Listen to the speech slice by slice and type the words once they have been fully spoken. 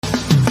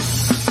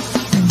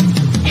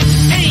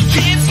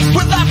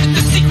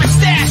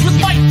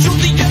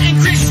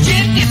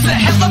a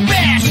hella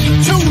bash.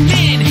 Tune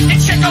in and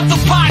check out the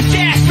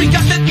podcast. We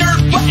got the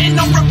nerd button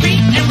on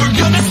repeat and we're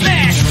gonna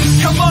smash.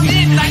 Come on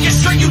in, I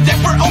assure you that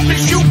we're open.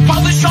 Shoe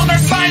polish on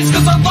our signs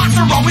cause our locks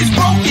are always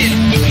broken.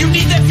 You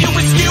need that view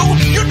askew?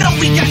 You know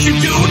we got you,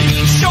 dude.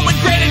 Showing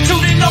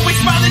gratitude and always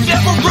smiling,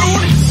 never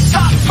rude.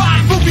 Top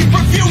 5 movie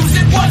reviews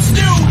and what's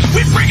new.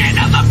 We bringing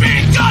out the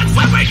big guns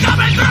when we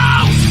coming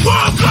through.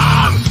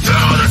 Welcome to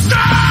the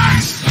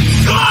stage.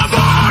 Come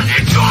on,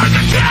 enjoy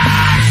the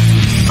taste.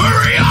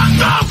 Hurry up,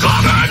 no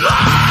common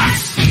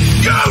lies.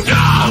 You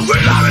know we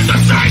love it, the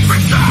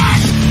sacred thing.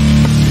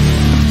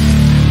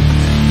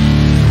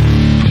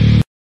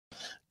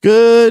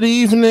 Good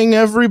evening,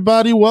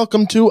 everybody.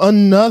 Welcome to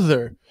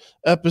another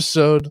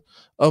episode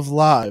of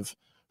Live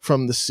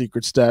from the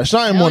Secret Stash.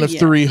 I am one of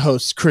 3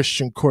 hosts,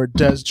 Christian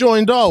Cortez,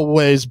 joined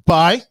always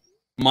by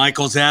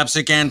Michael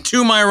Zapsik, and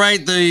to my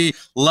right, the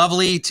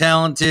lovely,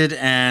 talented,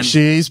 and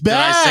she's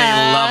back. Did I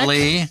say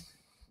lovely?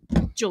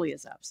 Julia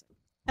Zapsik.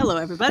 Hello,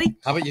 everybody.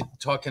 How about you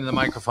talk into the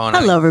microphone?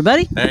 Hello,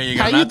 everybody. There you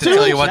go. How Not you to doing,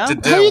 tell you what to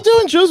do. How you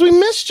doing, Jules? We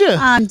missed you.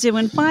 I'm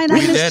doing fine.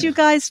 I missed you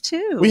guys,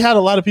 too. We had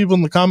a lot of people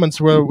in the comments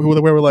where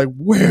were like,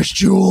 where's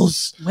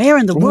Jules? Where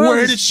in the world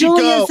Where is did she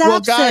Julia go? Zapsik? Well,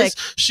 guys,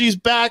 she's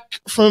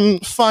back from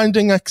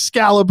finding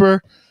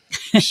Excalibur.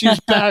 She's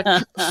back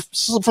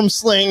from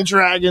slaying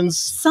dragons.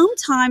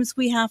 Sometimes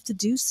we have to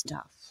do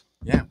stuff.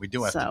 Yeah, we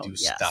do have to do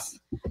stuff.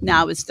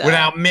 Now it's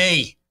Without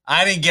me,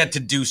 I didn't get to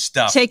do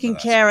stuff. Taking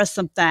care of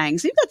some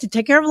things. You got to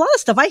take care of a lot of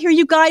stuff. I hear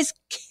you guys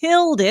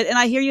killed it, and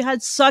I hear you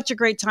had such a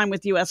great time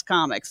with US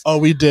Comics. Oh,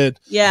 we did.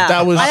 Yeah,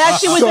 that was. I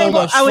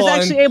was fun.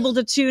 actually able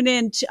to tune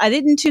in. I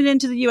didn't tune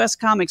into the US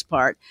Comics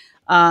part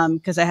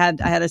because I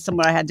had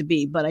somewhere I had to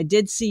be, but I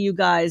did see you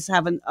guys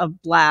having a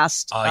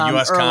blast.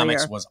 US earlier.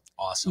 Comics was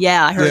awesome.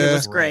 Yeah, I heard it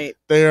was great.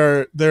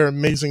 They're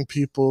amazing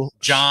people.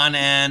 John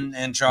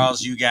and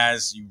Charles, you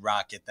guys, you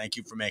rock it. Thank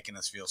you for making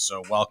us feel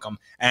so welcome.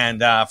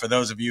 And for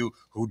those of you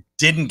who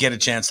didn't get a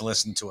chance to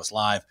listen to us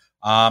live,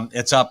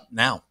 it's up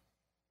now.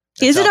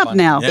 Is it up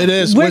now? Yeah. It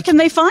is. Where can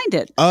they find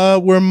it?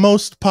 Where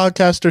most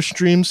podcaster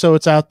stream, so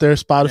it's out there.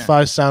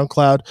 Spotify,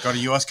 SoundCloud. Go to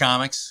US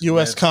Comics.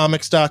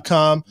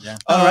 UScomics.com. Yeah.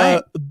 All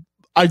right.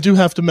 I do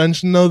have to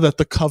mention though that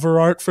the cover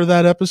art for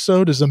that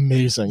episode is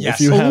amazing.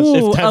 Yes. If you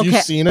have, you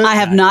seen it? I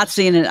have not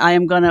seen it. I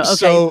am gonna. Okay,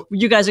 So,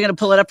 you guys are gonna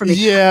pull it up for me.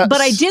 Yeah, but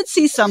I did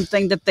see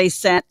something that they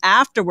sent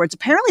afterwards.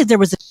 Apparently, there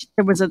was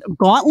a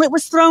gauntlet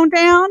was thrown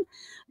down.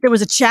 There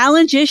was a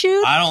challenge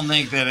issued. I don't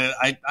think that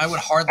I would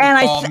hardly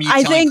And call me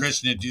telling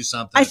Christian to do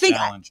something.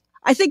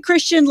 I think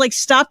Christian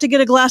stopped to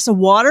get a glass of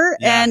water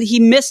and he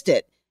missed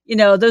it. You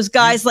know, those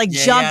guys jumped.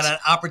 He had an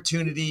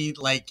opportunity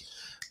like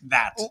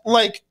that.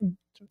 Like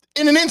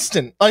in an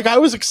instant. Like I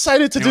was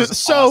excited to do it.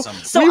 Awesome.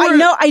 So I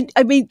know.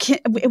 I mean,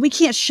 we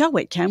can't show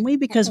it, can we?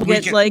 Because what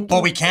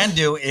we can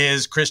do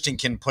is Christian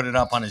can put it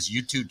up on his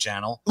YouTube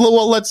channel.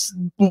 Well, let's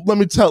give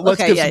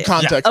some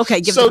context. Yeah.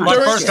 Okay,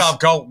 But first off,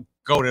 go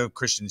to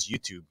Christian's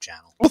YouTube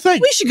channel. Well, thank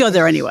you. We should go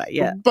there anyway.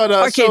 Yeah, but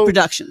Arcade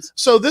Productions.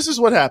 So this is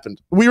what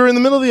happened. We were in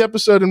the middle of the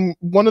episode, and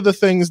one of the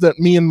things that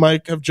me and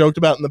Mike have joked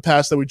about in the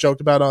past that we joked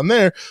about on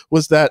there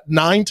was that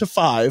 9 to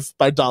 5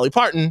 by Dolly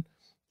Parton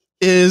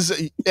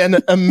is an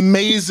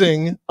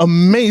amazing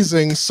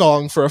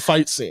song for a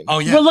fight scene. Oh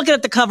yeah, we're looking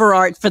at the cover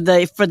art for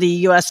the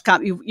US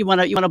Cop. You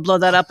want to blow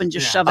that up and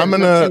just shove it.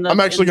 I'm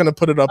actually gonna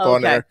put it up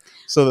on there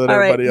so that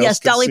everybody else. Yes,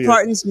 can Dolly see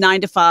Parton's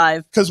 9 to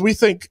 5. Because we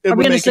think it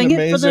would make it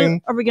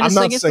amazing. Are we going to I'm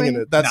sing not it? singing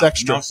it. That's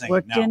extra. No singing.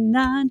 Working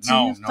 9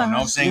 to 5.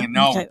 No singing.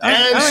 No. Okay.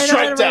 And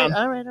strike down.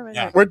 All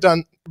right. We're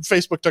done.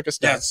 Facebook took us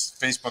down. Yes,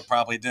 Facebook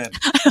probably did.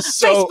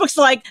 So, Facebook's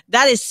like,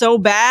 that is so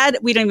bad,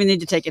 we don't even need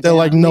to take it they're down.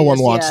 like, no one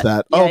wants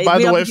that. Yeah, oh, by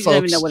the way, folks, don't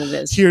even folks, know what it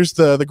is. Here's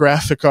the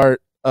graphic art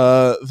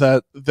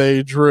that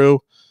they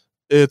drew.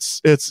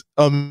 It's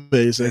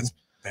amazing. It's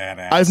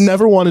badass. I've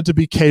never wanted to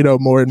be Kato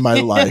more in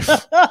my life.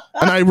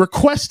 And I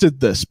requested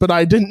this, but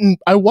I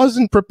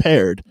wasn't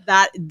prepared.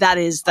 I've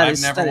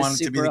never wanted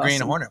to be the Green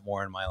Hornet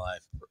more in my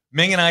life.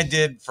 Ming and I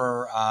did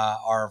for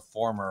our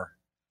former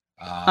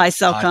I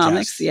Sell podcast.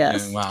 Comics,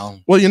 yes.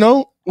 Well, you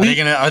know, are they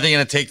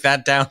gonna take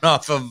that down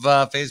off of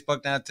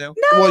Facebook now too?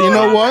 No. Well, you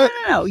know what?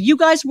 No. You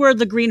guys were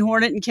the Green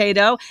Hornet and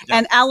Kato,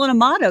 and Alan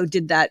Amato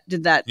did that.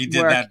 He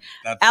did work.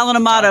 that Alan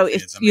Amato.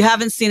 If you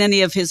haven't seen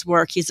any of his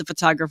work, he's a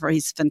photographer.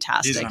 He's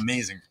fantastic. He's an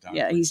amazing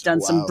photographer. Yeah, he's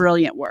done some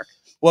brilliant work.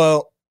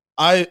 Well,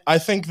 I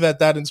think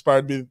that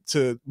inspired me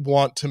to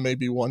want to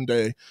maybe one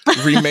day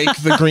remake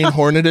the Green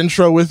Hornet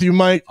intro with you,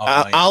 Mike.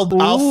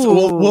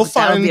 We'll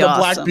find the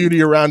Black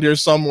Beauty around here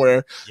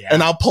somewhere,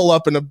 and I'll pull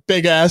up in a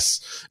big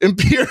ass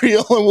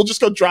Imperial, and we'll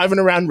just go driving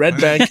around Red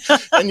Bank,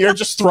 and you're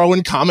just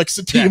throwing comics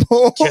at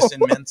people,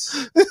 kissing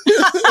mints.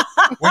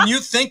 When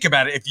you think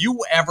about it, if you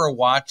ever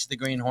watch the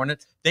Green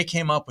Hornet, they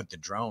came up with the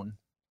drone.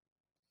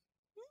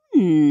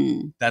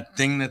 That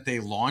thing that they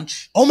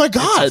launch. Oh my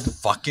God! It's a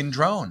fucking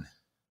drone.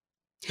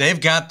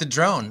 They've got the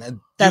drone.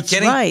 That's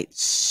right.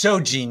 So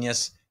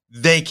genius.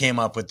 They came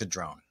up with the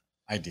drone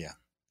idea.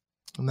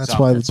 And that's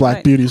why the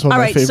Black Beauty is one of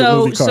my favorite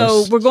movie cars.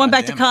 So we're going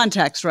back to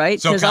context,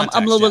 right? Because I'm a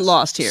little bit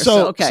lost here.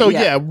 So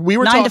we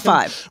were 9 to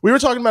 5. We were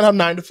talking about how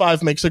 9 to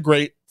 5 makes a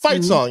great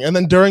fight song. And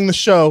then during the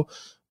show,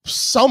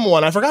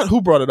 someone, I forgot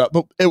who brought it up,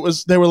 but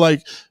they were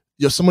like,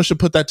 yo, someone should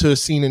put that to a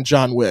scene in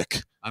John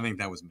Wick. I think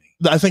that was me.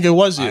 I think it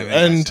was you.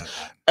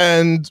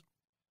 And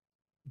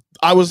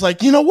I was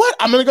like, you know what?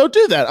 I'm going to go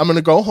do that. I'm going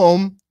to go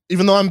home,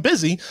 even though I'm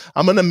busy.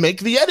 I'm going to make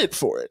the edit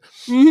for it.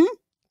 Mm-hmm.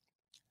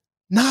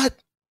 Not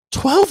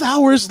 12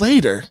 hours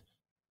later,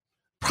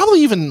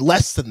 probably even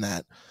less than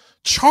that,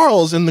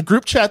 Charles, in the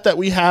group chat that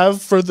we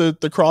have for the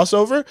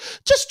crossover,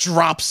 just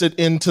drops it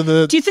into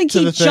the. Do you think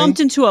he jumped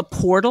into a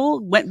portal,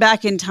 went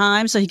back in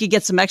time so he could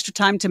get some extra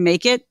time to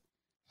make it?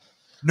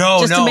 No,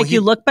 just to make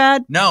you look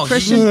bad. No,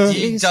 Christian,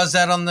 he does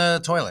that on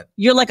the toilet.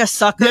 You're like a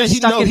sucker. Yeah, he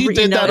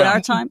did that in our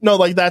time. No,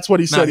 like that's what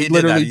he said. He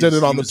literally did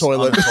it on the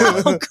toilet.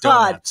 Oh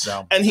God!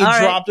 And he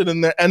dropped it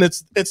in there, and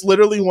it's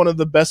literally one of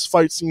the best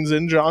fight scenes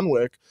in John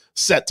Wick,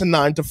 set to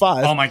 9 to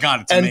 5. Oh my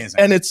God, it's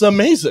amazing, and it's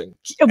amazing.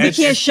 We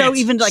can't show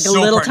even like a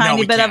little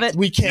tiny bit of it.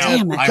 We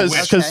can't because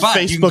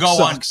Facebook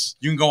sucks.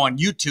 You can go on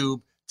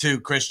YouTube to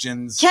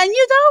Christian's. Can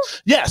you though?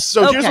 Yes.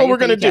 So here's what we're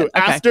gonna do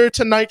after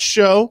tonight's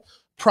show.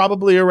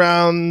 Probably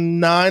around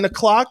 9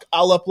 o'clock,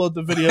 I'll upload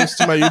the videos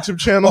to my YouTube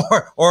channel.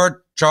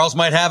 Or Charles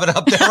might have it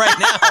up there right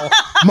now.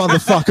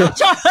 Motherfucker.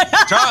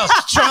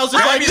 Charles is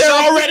like, they're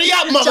already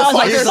up, motherfucker.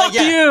 Like, fuck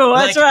you.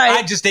 That's right.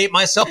 I just ate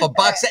myself a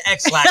box of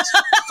X-Lax.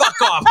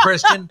 Fuck off,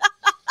 Christian.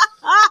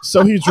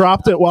 So he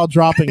dropped it while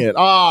dropping it.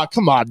 Ah,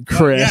 come on,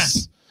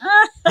 Chris.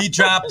 He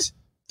dropped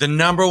the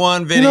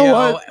 #1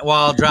 video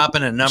while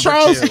dropping a number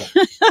Charles,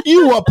 2.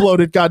 You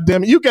uploaded,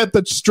 goddammit. You get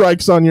the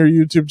strikes on your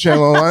YouTube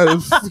channel.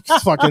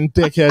 Fucking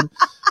dickhead.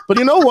 But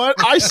you know what?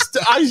 I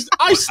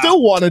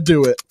still want to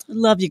do it.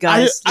 Love you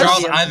guys.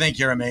 Charles, I think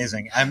you're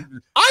amazing. I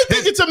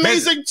think it's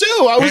amazing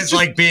too. It's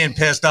like being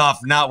pissed off,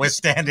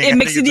 notwithstanding. It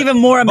makes it even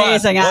more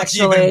amazing.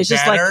 Actually, it's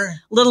just like a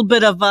little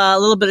bit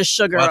of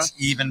sugar. What's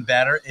even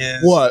better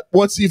is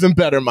What's even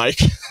better, Mike?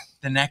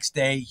 The next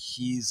day,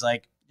 he's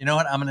like, you know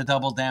what? I'm going to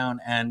double down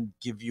and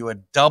give you a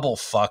double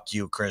fuck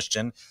you,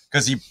 Christian,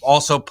 because he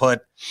also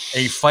put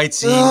a fight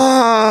scene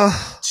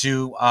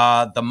to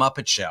the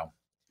Muppet Show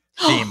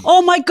theme.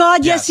 Oh my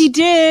God! Yes, he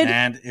did,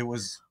 and it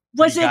was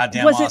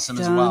goddamn awesome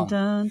as well.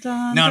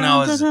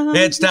 No,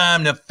 it's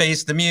time to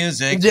face the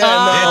music.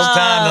 Yeah, it's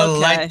time to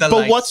light the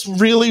lights. But what's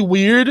really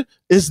weird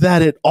is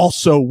that it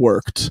also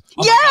worked.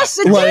 Yes,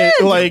 it did.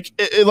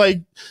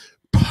 Like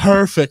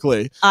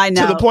perfectly. I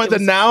know. To the point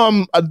that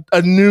now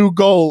a new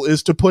goal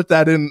is to put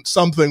that in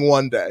something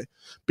one day.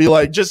 Be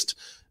like, just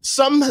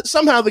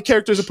somehow the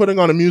characters are putting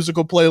on a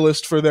musical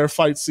playlist for their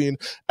fight scene,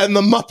 and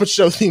the Muppet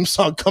Show theme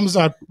song comes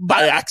out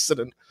by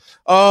accident.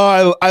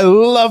 Oh, I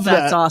love that.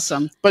 That's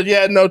awesome. But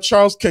yeah, no,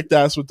 Charles kicked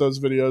ass with those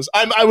videos.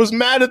 I was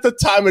mad at the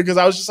time because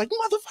I was just like,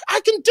 motherfucker,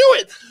 I can do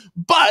it.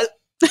 But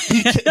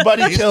he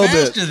killed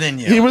it. Than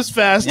you. He was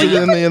faster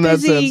than me in that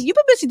sense. You've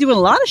been busy doing a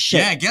lot of shit,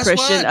 yeah, guess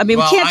Christian. What? I mean,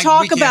 we can't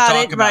talk about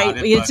it, right?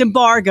 It's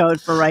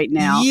embargoed for right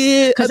now.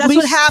 Yeah, because that's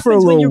what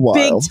happens when you're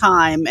big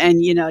time,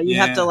 and you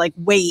have to like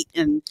wait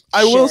and.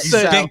 I will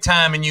say, he's big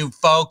time, and you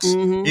folks,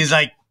 he's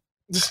like,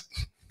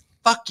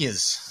 fuck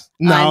yous.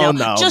 No.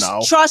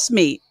 Just trust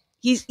me.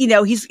 He's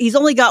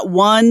only got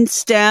one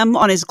stem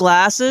on his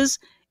glasses.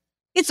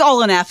 It's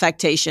all an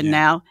affectation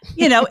now.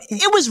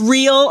 It was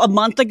real a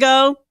month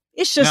ago.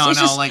 It's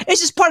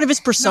just part of his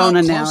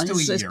persona now.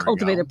 It's his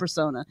cultivated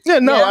persona. Yeah,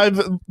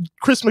 no.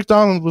 Chris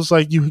McDonald was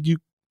like, "You,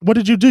 what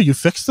did you do? You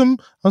fixed them?"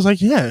 I was like,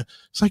 "Yeah."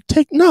 It's like,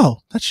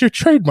 that's your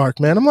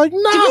trademark, man. I'm like,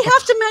 "No." Did we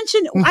have to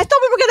mention? I thought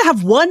we were going to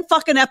have one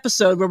fucking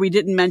episode where we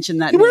didn't mention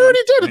that. We already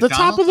did at the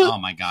top of the. Oh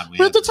my God,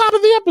 we're at the top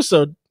of the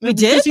episode. We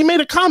did. Because he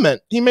made a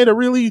comment. He made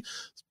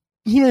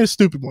a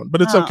stupid one, but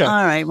it's okay.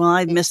 All right. Well,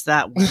 I missed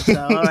that one. So,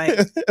 all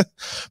right.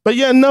 But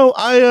yeah, no,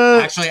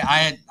 actually,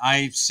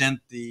 I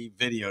sent the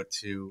video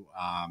to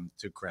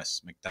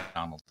Chris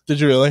McDonald. Did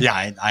you really?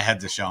 Yeah, I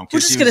had to show him. We're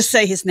just going to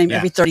say his name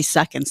every 30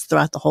 seconds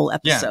throughout the whole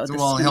episode. Yeah,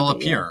 well, he'll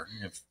appear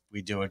if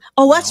we do it.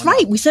 Oh, that's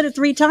right. We said it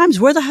 3 times.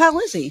 Where the hell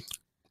is he?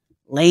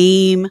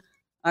 Lame.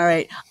 All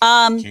right.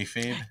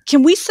 Kayfabe.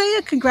 Can we say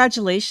a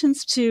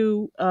congratulations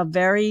to a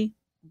very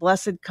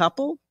blessed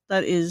couple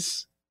that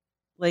is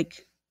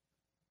like.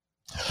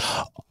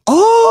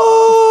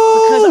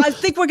 Oh, because I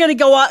think we're going to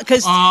go out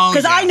because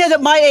I know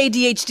that my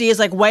ADHD is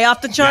like way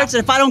off the charts,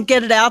 and if I don't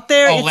get it out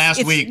there,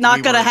 it's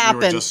not going to happen.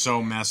 We were just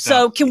so messed up.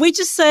 So can we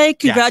just say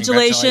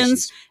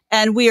congratulations?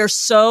 And we are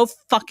so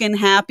fucking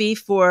happy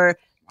for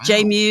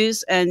Jay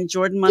Muse and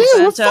Jordan Monsanto.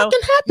 Yeah, we're fucking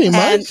happy,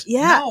 Mike.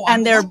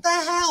 And they're what the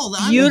hell?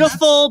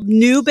 beautiful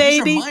new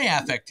baby. These are my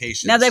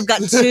affectations. Now they've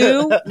got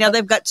 2. Now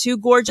they've got 2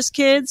 gorgeous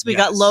kids. We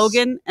got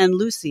Logan and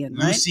Lucian.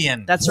 Right?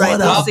 Lucian, that's right.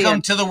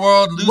 Welcome to the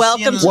world, Lucian.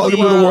 Welcome to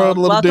the world,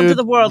 little dude.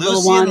 little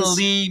ones. Lucian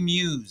Lee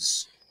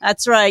Muse.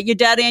 That's right. Your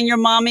daddy and your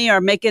mommy are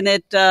making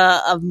it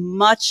a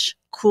much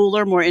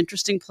cooler, more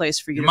interesting place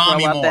for you to grow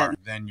up more in.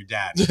 than your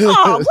dad.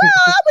 Oh, well,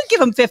 I would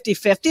give him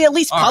 50-50, at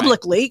least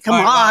publicly. Come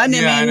on. Right. I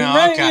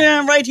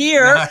mean, right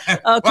here. Okay.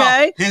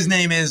 Well, his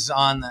name is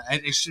on,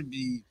 it should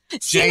be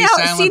See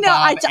now,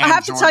 I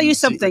have to tell you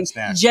something.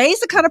 Jay's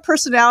the kind of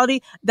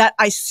personality that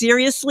I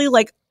seriously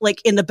like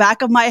in the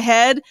back of my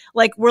head,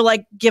 like we're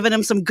like giving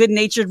him some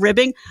good-natured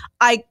ribbing.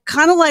 I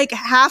kind of like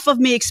half of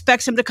me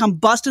expects him to come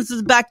bust into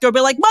the back door, be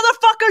like,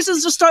 motherfuckers,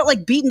 and just start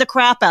like beating the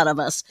crap out of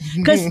us.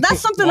 Because that's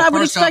something I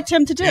would expect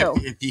him to do.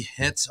 If he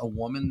hits a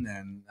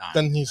woman,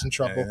 then he's in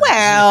trouble.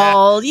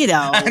 Well, you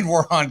know. And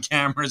we're on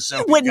camera,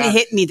 so it wouldn't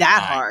hit me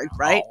that hard,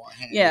 right?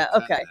 Yeah,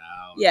 okay.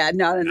 Yeah,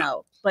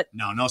 no. But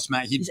no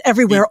smack. He's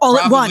everywhere all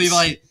at once.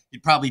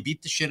 He'd probably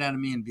beat the shit out of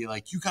me and be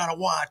like, "You gotta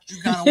watch.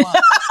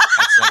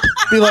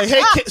 Be like,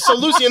 "Hey, so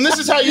Lucian, this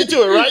is how you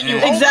do it, right?"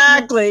 Yeah.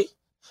 Exactly.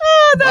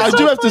 I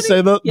do have to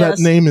say though, that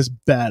name is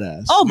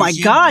badass. Oh my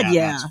God,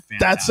 yeah.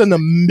 That's an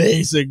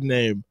amazing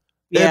name.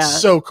 Yeah. It's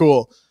so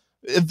cool.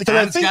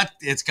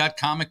 It's got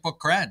comic book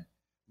cred.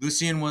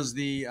 Lucian was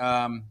the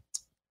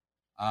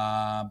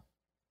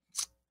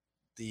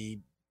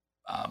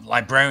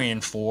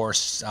librarian for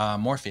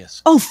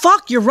Morpheus. Oh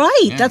fuck, you're right.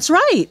 Yeah. That's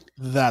right.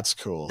 That's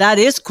cool. That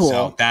is cool.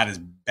 So that is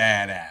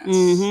badass.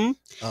 Mm-hmm.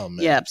 Oh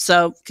man. Yeah.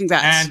 So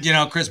congrats.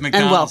 And Chris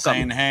McDonald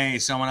saying, "Hey,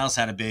 someone else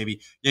had a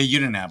baby. Yeah, you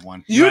didn't have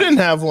one. You didn't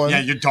have one. Yeah,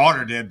 your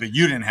daughter did, but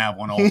you didn't have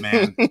one, old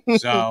man.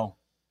 So."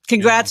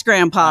 Congrats,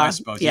 Grandpa. I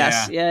suppose,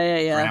 yes.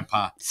 Yeah.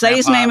 Grandpa. Say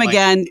his name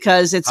again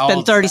because it's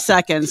been 30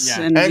 seconds.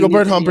 Yeah.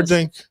 Engelbert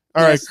Humperdinck.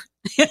 All right.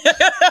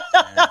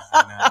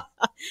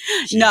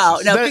 No.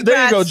 There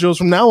you go, Jules.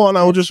 From now on,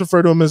 I will just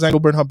refer to him as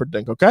Engelbert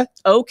Humperdinck, okay?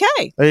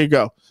 Okay. There you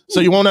go. So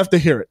you won't have to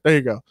hear it. There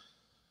you go.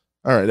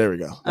 All right, there we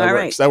go. That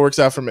works. That works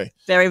out for me.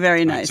 Very,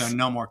 very nice. Right, so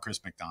no more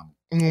Chris McDonald.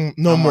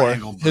 No more.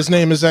 His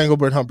name is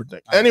Engelbert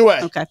Humperdinck. Anyway.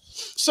 Okay.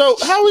 So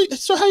how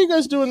you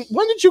guys doing?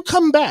 When did you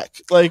come back?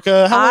 Like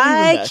how long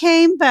I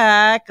came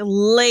back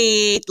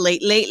late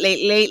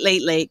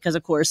because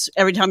of course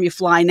every time you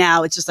fly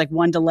now it's just like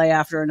one delay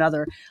after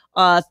another.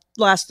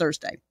 Last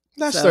Thursday.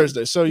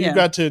 Thursday. So you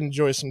got to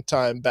enjoy some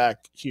time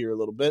back here a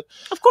little bit.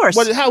 Of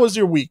course. How was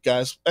your week,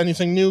 guys?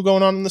 Anything new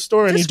going on in the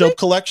store? Any dope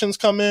collections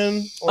come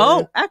in?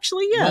 Oh,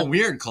 actually, yeah. Well,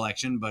 weird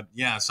collection, but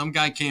yeah, some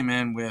guy came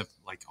in with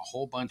like a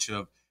whole bunch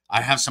of,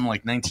 I have some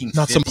like 1950s.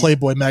 Not some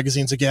Playboy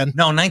magazines again.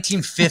 No,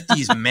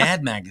 1950s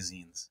Mad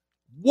magazines.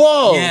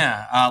 Whoa.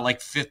 Yeah,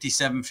 like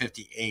 57,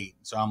 58.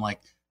 So I'm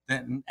like,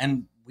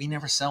 and we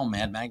never sell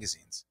Mad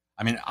magazines.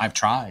 I mean, I've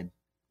tried.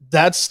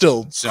 That's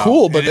still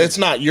cool, but it's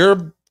not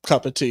your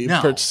cup of tea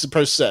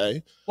per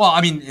se. Well,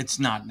 I mean, it's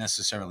not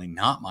necessarily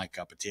not my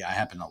cup of tea. I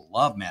happen to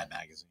love Mad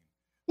magazine.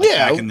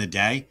 Back in the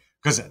day,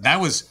 because that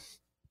was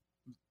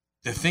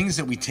the things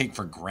that we take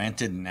for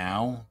granted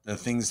now, the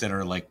things that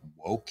are like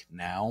woke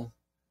now.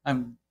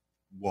 I'm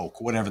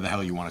woke, whatever the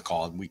hell you want to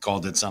call it. We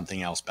called it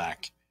something else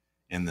back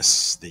in the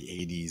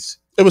 80s.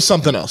 It was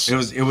something else.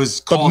 It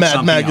was called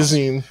Mad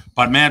Magazine. Else.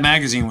 But Mad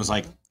Magazine was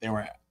like, they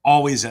were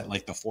always at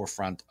like the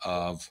forefront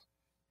of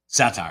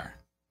satire.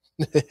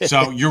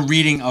 So you're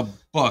reading a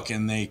book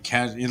and they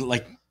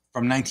like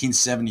from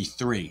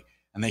 1973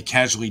 and they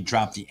casually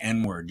drop the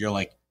N-word. You're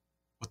like,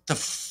 what the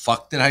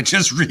fuck did I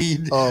just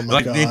read? Oh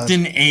my God. It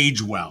didn't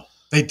age well.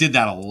 They did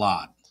that a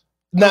lot.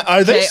 Now,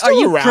 are they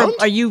still around?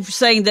 Are you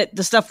saying that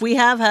the stuff we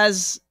have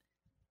has?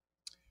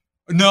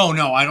 No,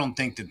 I don't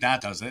think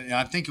that does it.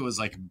 I think it was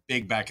like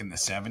big back in the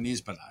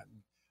 70s, but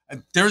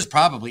there's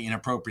probably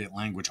inappropriate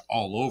language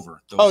all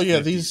over. Those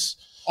 50s.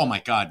 Oh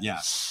my God, yeah.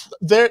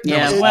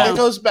 It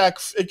goes back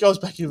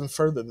even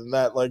further than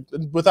that. Like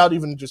without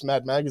even just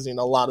Mad Magazine,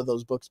 a lot of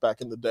those books back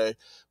in the day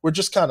were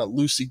just kind of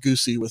loosey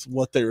goosey with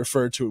what they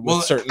referred to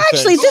with certain things.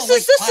 Actually, this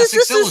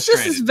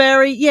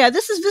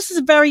is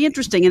very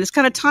interesting, and it's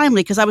kind of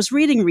timely because I was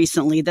reading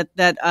recently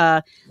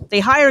that they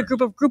hire a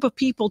group of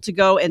people to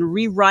go and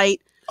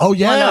rewrite. Oh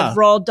yeah, one of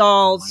Roald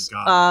Dahl's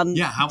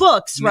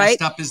books, right?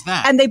 How messed up is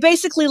that? And they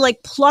basically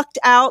like plucked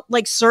out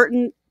like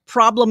certain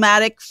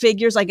problematic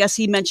figures. I guess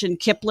he mentioned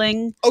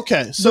Kipling.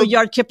 Okay, so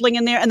Rudyard Kipling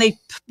in there, and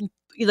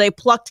they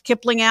plucked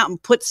Kipling out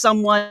and put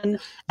someone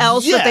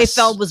else that they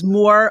felt was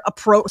more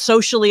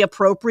socially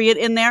appropriate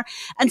in there.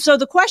 And so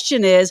the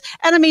question is,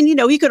 and I mean,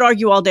 you could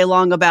argue all day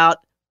long about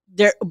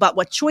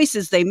what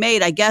choices they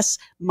made. I guess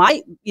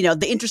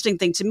the interesting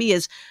thing to me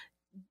is,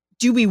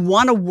 do we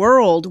want a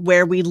world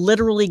where we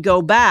literally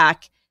go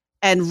back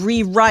and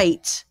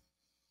rewrite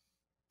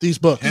these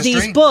books?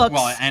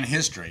 Well, and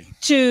history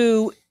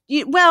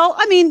Well,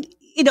 I mean,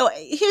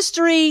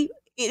 history,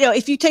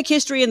 if you take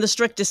history in the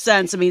strictest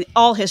sense, I mean,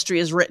 all history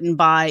is written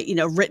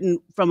written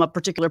from a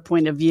particular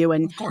point of view.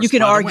 And you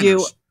can argue,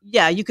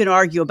 you can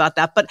argue about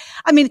that. But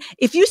I mean,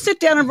 if you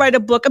sit down and write a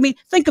book, I mean,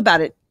 think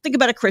about it. Think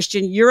about it,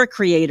 Christian. You're a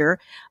creator.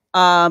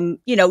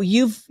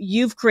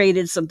 You've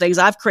created some things.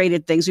 I've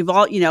created things. We've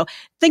all,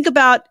 think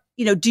about,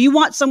 do you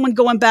want someone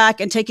going back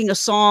and taking a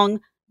song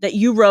that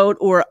you wrote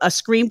or a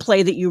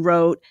screenplay that you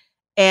wrote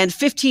and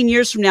 15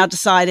 years from now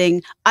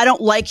deciding, I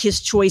don't like his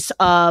choice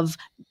of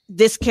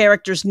this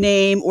character's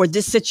name or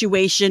this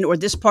situation or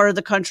this part of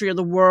the country or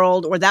the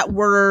world or that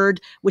word,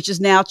 which is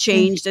now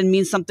changed and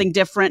means something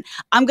different.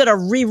 I'm going to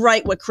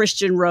rewrite what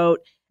Christian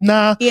wrote,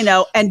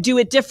 and do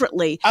it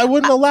differently. I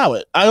wouldn't allow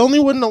it. I only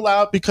wouldn't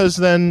allow it because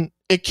then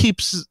it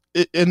keeps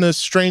in a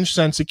strange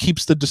sense, it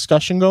keeps the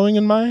discussion going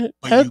in my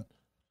head.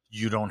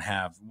 You don't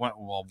have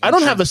I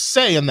don't have a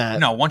say in that.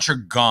 No, once you're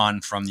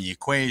gone from the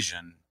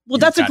equation. Well,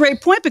 that's a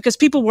great point, because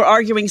people were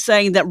arguing,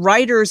 saying that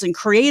writers and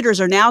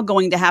creators are now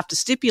going to have to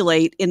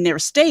stipulate in their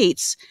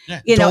states,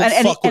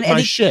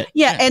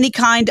 any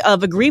kind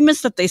of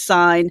agreements that they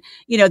sign,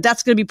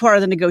 that's going to be part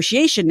of the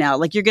negotiation now.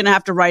 Like, you're going to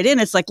have to write in.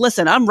 It's like,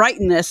 listen, I'm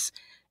writing this,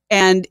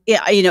 and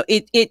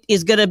it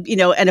is going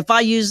to, and if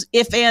I use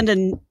if, and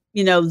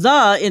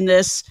the in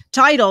this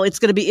title, it's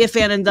going to be if,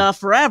 and the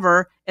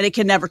forever, and it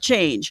can never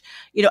change,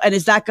 and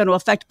is that going to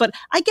affect? But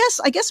I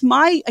guess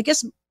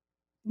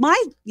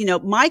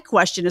my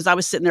question, as I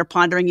was sitting there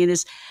pondering it,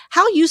 is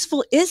how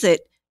useful is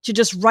it to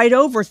just write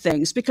over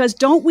things? Because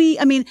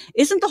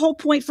isn't the whole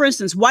point, for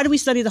instance, why do we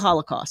study the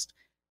Holocaust,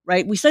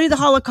 right? We study the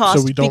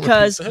Holocaust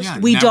because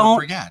we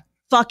don't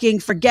fucking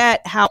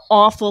forget how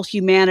awful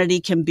humanity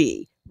can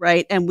be,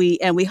 right? And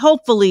we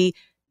hopefully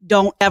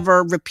don't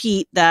ever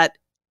repeat that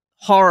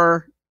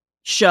horror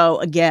show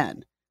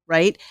again,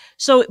 right?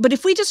 So, but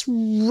if we just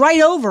write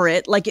over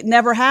it like it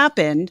never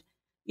happened,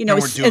 and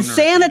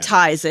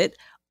sanitize it,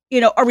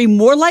 are we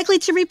more likely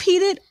to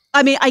repeat it?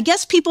 I mean, I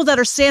guess people that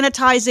are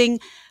sanitizing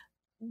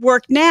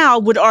work now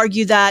would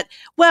argue that,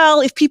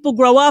 well, if people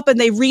grow up and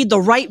they read the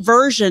right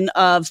version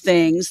of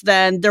things,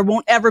 then there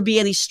won't ever be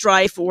any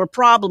strife or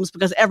problems,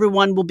 because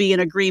everyone will be in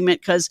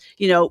agreement, because,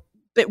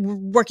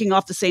 working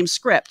off the same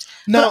script.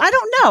 No, but I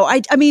don't know.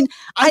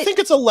 I think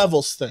it's a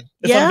levels thing,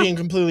 if I'm being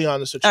completely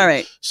honest with you. All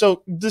right.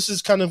 So this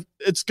is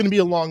it's going to be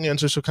a long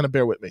answer, so kind of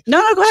bear with me.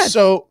 No, go ahead.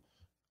 So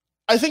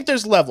I think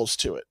there's levels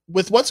to it.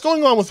 With what's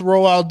going on with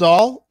Roald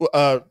Dahl,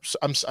 I'm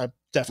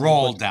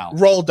definitely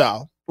Roald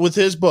Dahl with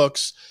his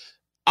books.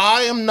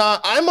 I'm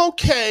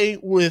okay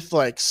with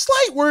like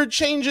slight word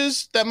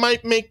changes that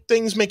might make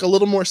things make a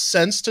little more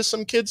sense to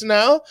some kids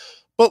now.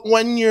 But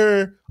when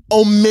you're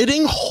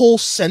omitting whole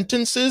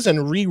sentences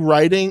and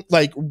rewriting,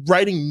 like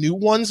writing new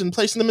ones and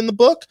placing them in the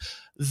book,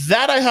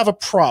 that I have a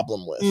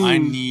problem with. I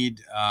need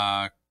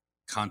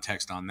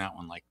context on that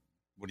one. Like,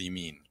 what do you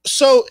mean?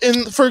 So,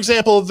 for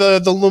example,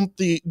 the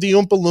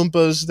Oompa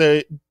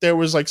Loompas, there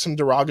was like some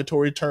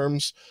derogatory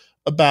terms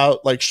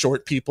about like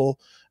short people,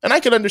 and I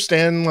could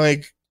understand,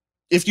 like,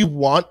 if you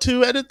want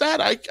to edit that,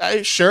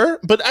 I sure.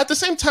 But at the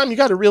same time, you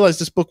got to realize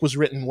this book was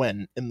written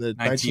when, in the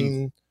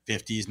 1950s,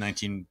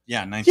 1940s,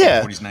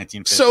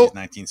 1950s, so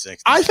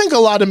 1960s. I think a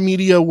lot of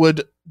media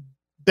would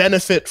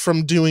benefit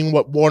from doing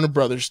what Warner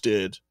Brothers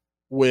did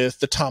with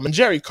the Tom and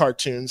Jerry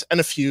cartoons and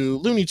a few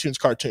Looney Tunes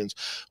cartoons,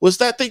 was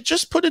that they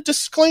just put a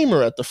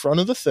disclaimer at the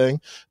front of the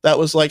thing that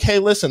was like, hey,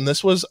 listen,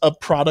 this was a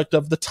product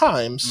of the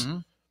times. Mm-hmm.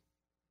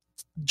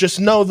 Just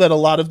know that a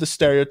lot of the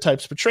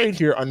stereotypes portrayed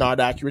here are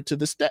not accurate to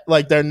this day.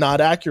 Like, they're not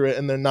accurate,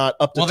 and they're not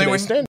up to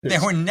today's standards. They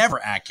were never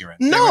accurate.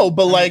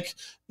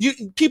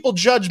 People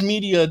judge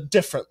media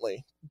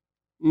differently.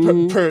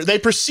 Mm-hmm. They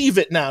perceive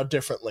it now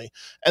differently.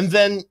 And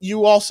then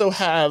you also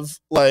have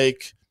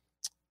like,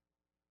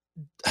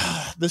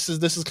 this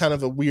is kind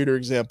of a weirder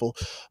example,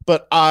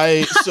 but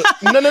no.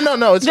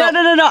 It's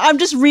no. I'm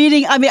just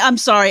reading. I mean, I'm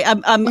sorry.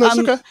 I'm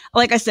okay.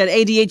 Like I said,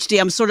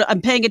 ADHD.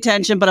 I'm paying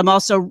attention, but I'm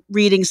also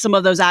reading some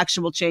of those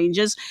actual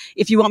changes.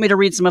 If you want me to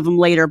read some of them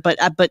later, but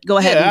go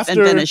ahead and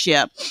finish.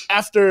 Yeah.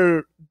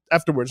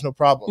 Afterwards, no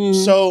problem.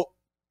 Mm-hmm. So,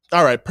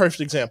 all right,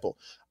 perfect example.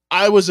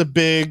 I was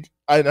and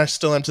I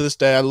still am to this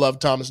day, I love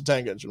Thomas the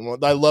Tank Engine.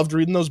 I loved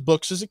reading those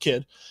books as a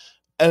kid,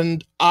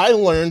 and I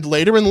learned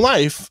later in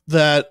life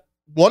that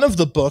one of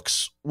the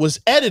books was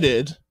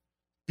edited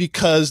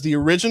because the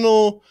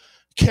original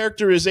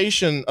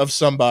characterization of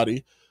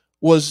somebody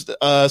was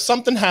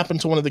something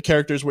happened to one of the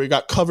characters where he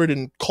got covered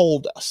in coal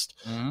dust.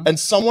 Mm-hmm. And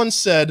someone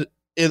said,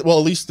 at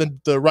least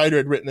the writer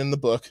had written in the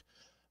book,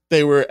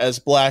 they were as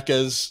black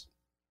as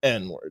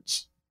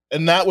N-words.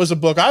 And that was a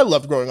book I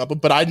loved growing up,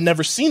 but I'd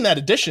never seen that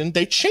edition.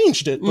 They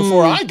changed it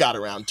before I got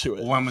around to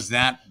it. When was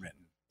that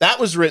written? That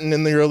was written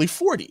in the early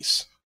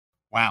 40s.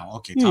 Wow.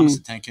 Okay. Thomas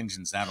the Tank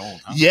Engine's that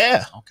old, huh?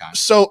 Yeah. Okay.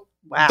 So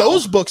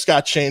those books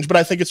got changed, but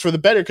I think it's for the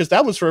better because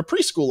that was for a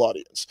preschool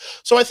audience.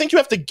 So I think you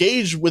have to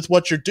gauge with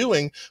what you're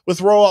doing with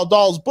Roald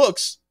Dahl's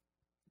books.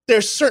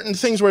 There's certain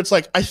things where it's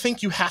like, I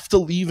think you have to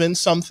leave in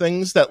some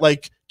things that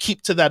like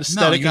keep to that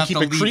aesthetic and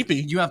keep it creepy.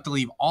 You have to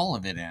leave all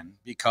of it in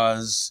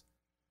because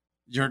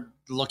you're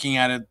looking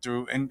at it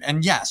through.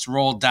 And yes,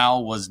 Roald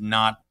Dahl was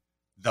not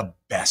the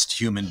best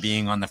human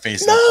being on the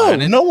face of the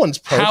planet. No one's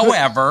perfect.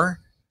 However,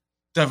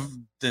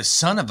 the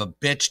son of a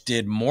bitch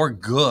did more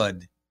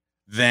good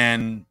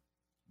than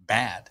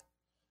bad.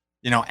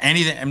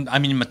 Anything. I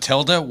mean,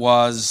 Matilda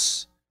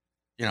was,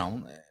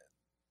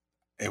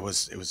 it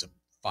was a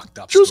fucked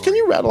up Jules, story. Can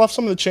you rattle off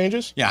some of the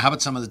changes? Yeah, how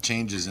about some of the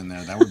changes in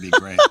there? That would be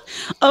great.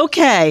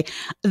 Okay.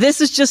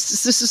 This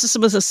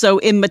is so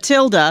in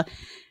Matilda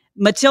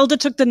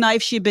took the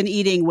knife she'd been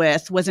eating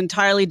with, was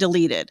entirely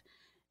deleted.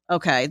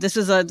 Okay, this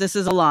is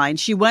a line.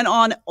 She went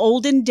on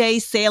olden day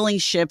sailing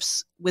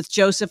ships with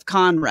Joseph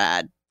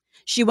Conrad.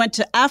 She went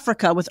to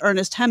Africa with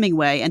Ernest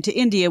Hemingway and to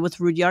India with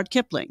Rudyard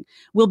Kipling.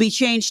 Will be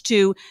changed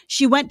to,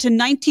 she went to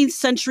 19th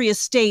century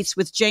estates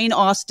with Jane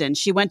Austen.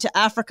 She went to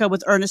Africa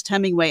with Ernest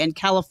Hemingway and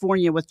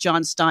California with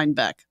John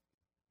Steinbeck.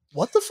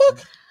 What the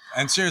fuck?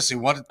 And seriously,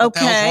 what the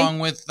hell's wrong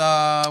with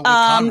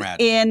Conrad?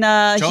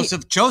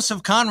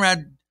 Joseph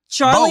Conrad.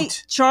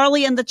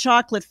 Charlie and the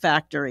Chocolate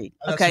Factory.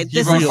 Okay,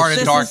 this is Heart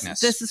of Darkness.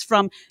 This is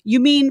from, you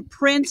mean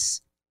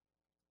Prince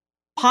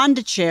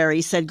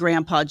Pondicherry, said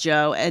Grandpa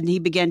Joe, and he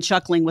began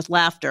chuckling with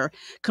laughter.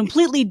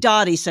 Completely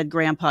dotty, said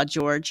Grandpa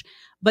George.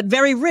 But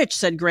very rich,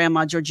 said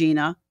Grandma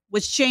Georgina,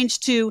 was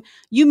changed to,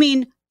 you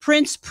mean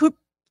Prince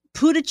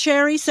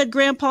Pudicherry, said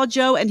Grandpa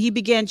Joe, and he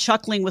began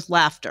chuckling with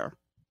laughter.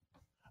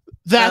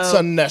 That's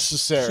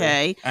unnecessary.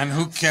 Okay. And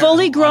who cares?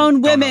 Fully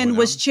grown women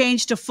was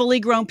changed to fully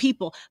grown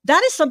people.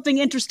 That is something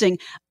interesting.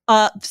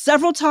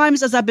 Several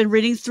times as I've been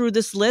reading through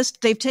this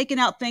list, they've taken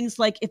out things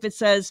like if it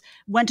says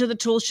went to the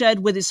tool shed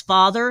with his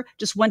father,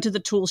 just went to the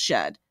tool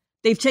shed.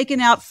 They've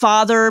taken out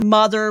father,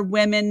 mother,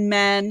 women,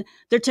 men.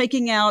 They're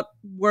taking out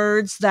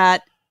words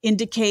that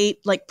indicate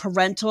like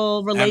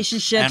parental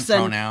relationships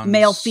and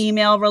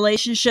male-female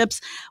relationships,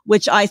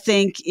 which I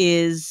think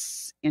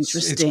is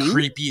interesting. It's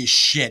creepy as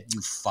shit, you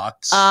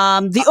fucks.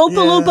 The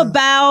Oompa Loompa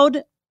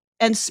bowed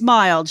and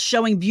smiled,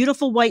 showing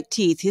beautiful white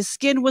teeth. His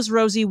skin was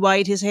rosy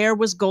white, his hair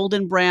was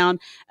golden brown,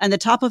 and the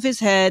top of his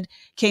head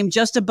came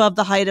just above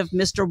the height of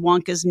Mr.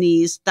 Wonka's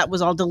knees. That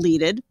was all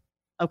deleted.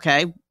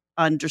 Okay,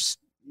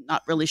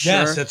 not really sure.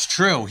 Yes, that's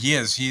true. He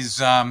is. He's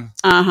The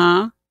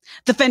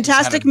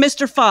Fantastic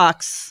Mr.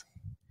 Fox.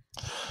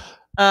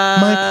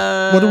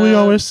 Mike, what do we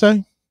always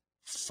say?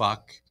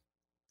 Fuck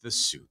the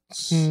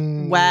Suits. Wow.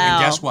 And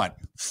guess what?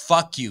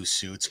 Fuck you,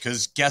 Suits,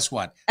 because guess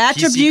what?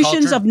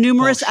 Attributions of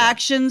numerous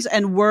actions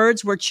and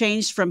words were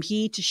changed from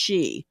he to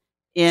she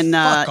in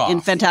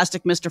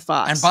Fantastic Mr.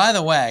 Fox. And by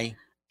the way,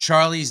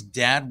 Charlie's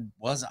dad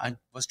was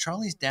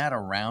Charlie's dad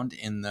around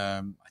in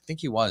the, I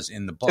think he was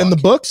in the book. In the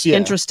books, yeah.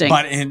 Interesting.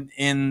 But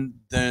in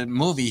the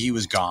movie, he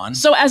was gone.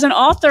 So as an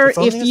author,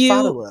 if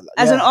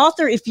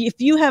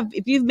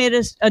you've made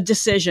a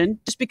decision,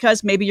 just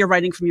because maybe you're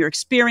writing from your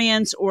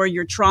experience or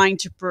you're trying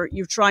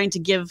to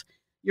give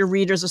your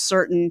readers a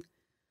certain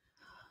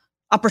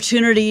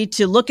opportunity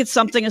to look at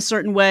something a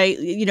certain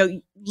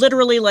way,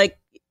 literally like,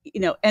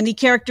 any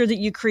character that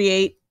you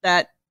create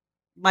that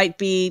might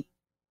be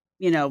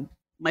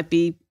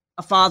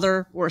a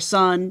father or a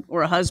son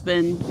or a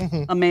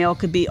husband, a male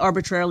could be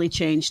arbitrarily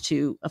changed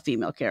to a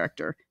female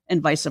character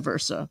and vice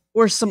versa,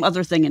 or some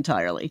other thing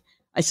entirely,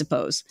 I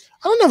suppose.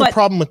 I don't have a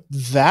problem with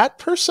that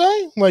per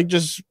se. Like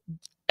just,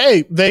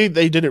 hey, they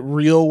did it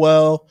real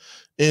well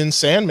in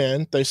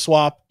Sandman. They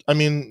swapped. I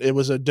mean, it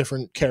was a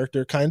different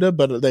character, kind of,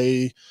 but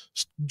they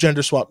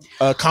gender swapped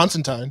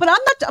Constantine. But I'm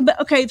not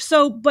okay.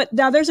 So, but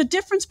now there's a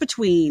difference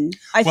between.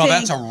 I think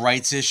that's a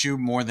rights issue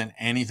more than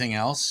anything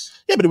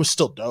else. Yeah, but it was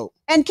still dope.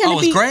 And it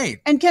was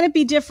great. And can it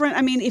be different?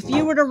 I mean, if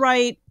you were to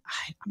write,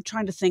 I'm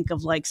trying to think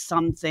of like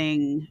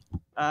something.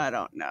 I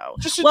don't know.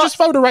 Just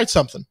if I were to write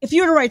something. If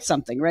you were to write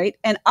something, right?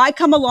 And I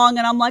come along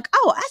and I'm like,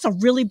 oh, that's a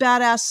really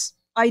badass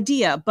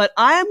idea. But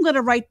I'm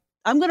gonna write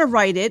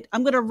it.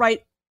 I'm gonna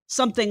write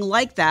something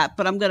like that,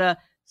 but I'm going to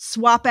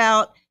swap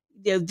out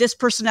this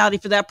personality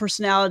for that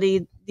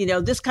personality,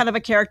 this kind of a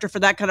character for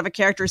that kind of a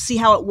character, see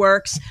how it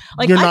works.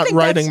 Like you're not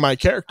writing my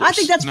characters. I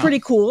think that's pretty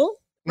cool,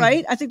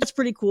 right? I think that's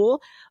pretty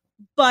cool.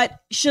 But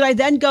should I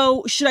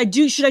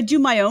do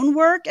my own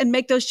work and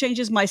make those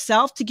changes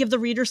myself to give the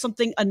reader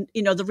something,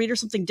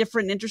 something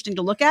different and interesting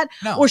to look at?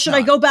 No, or should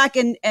I go back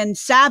and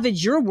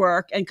savage your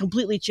work and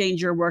completely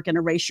change your work and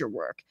erase your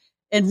work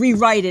and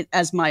rewrite it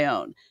as my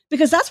own?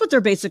 Because that's what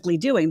they're basically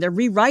doing. They're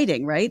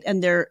rewriting, right?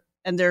 And they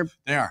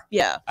are.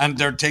 Yeah. And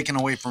they're taking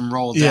away from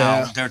Roald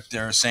Dahl.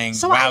 They're saying,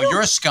 wow,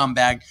 you're a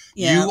scumbag.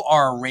 Yeah. You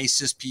are a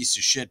racist piece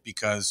of shit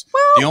because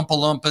the Oompa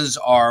Loompas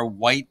are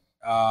white.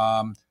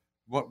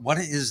 What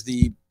is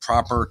the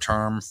proper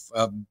term?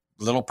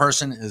 Little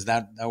person? Is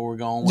that we're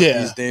going with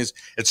these days?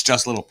 It's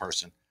just little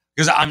person.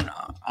 Because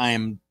I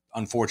am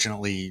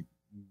unfortunately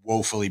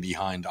woefully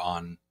behind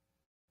on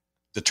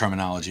the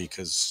terminology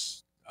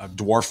because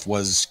dwarf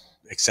was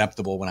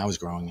acceptable when I was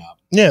growing up.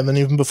 Yeah, and then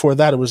even before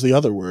that, it was the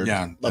other word.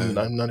 Yeah, I'm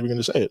not even going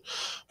to say it,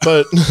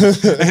 but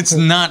it's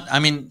not. I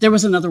mean, there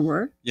was another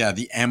word. Yeah,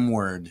 the M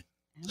word,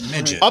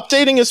 midget.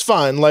 Updating is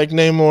fine. Like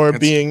Namor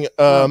being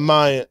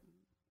Mayan.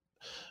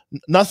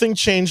 Nothing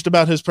changed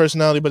about his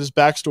personality, but his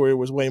backstory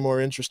was way more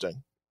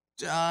interesting.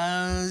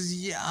 Yes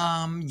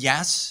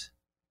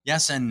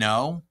and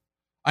no.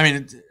 I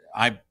mean,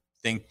 I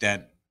think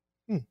that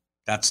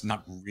that's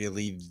not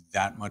really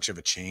that much of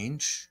a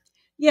change.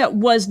 Yeah,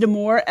 was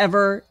Namor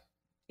ever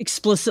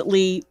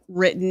explicitly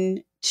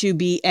written to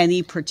be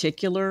any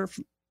particular,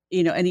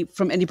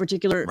 from any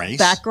particular race?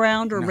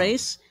 Background or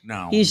race?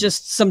 No, he's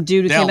just some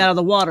dude who came out of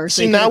the water.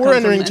 So now we're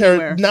entering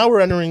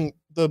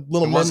the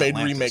Little Mermaid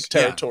remake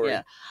territory.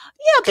 Yeah,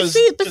 but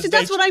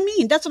that's what I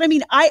mean. That's what I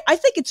mean. I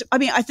think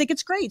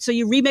it's great. So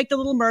you remake the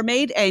Little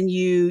Mermaid and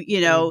you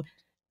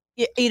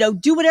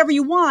do whatever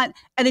you want,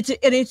 and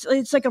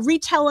it's like a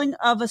retelling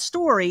of a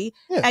story,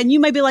 and you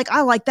may be like,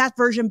 I like that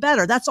version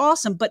better. That's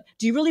awesome, but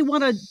do you really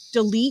want to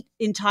delete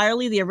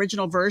entirely the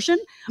original version,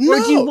 or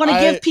do you want to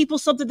give people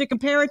something to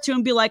compare it to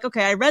and be like,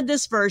 okay, I read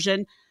this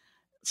version.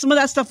 Some of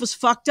that stuff was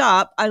fucked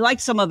up. I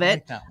liked some of it. I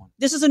like that one.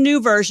 This is a new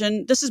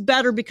version. This is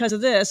better because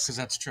of this. Because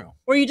that's true.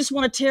 Or you just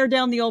want to tear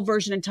down the old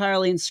version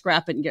entirely and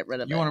scrap it and get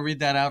rid of it. You want to read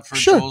that out for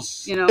sure.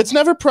 Jules? It's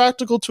never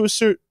practical to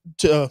assert.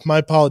 My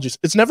apologies.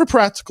 It's never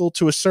practical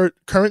to assert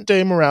current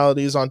day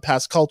moralities on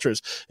past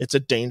cultures. It's a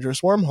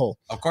dangerous wormhole.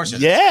 Of course,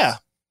 it is.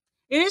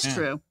 It is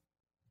true.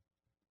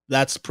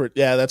 That's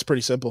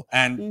pretty simple.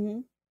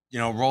 And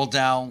Roald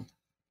Dahl,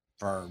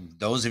 for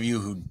those of you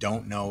who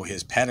don't know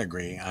his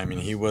pedigree, I mean,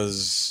 he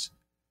was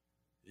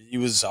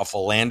a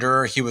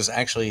philanderer. He was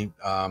actually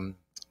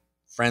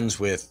friends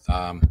with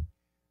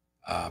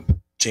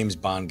James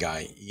Bond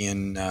guy,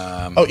 Ian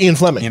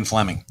Fleming. Ian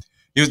Fleming.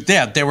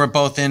 They were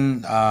both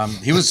in.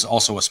 He was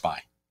also a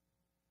spy.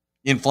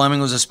 Ian Fleming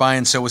was a spy,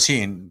 and so was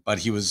he. But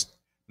he was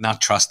not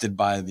trusted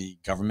by the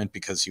government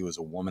because he was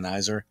a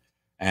womanizer,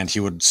 and he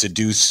would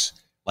seduce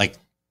like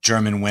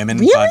German women.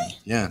 Really? But,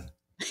 yeah.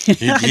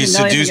 He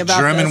seduced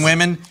German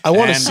women. I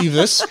want to see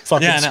this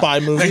fucking spy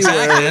movie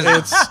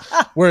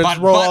where it's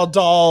Roald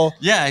Dahl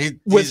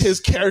with his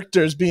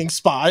characters being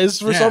spies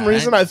for some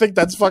reason. I think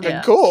that's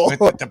fucking cool.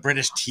 With the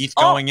British teeth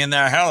going in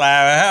there.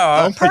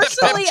 Hello.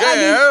 Personally,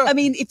 I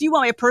mean, if you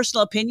want my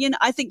personal opinion,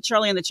 I think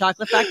Charlie and the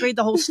Chocolate Factory,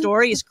 the whole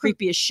story is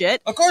creepy as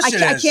shit. Of course it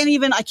is.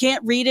 I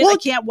can't read it. I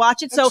can't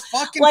watch it. So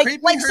but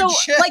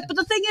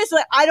the thing is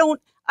that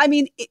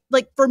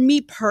for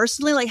me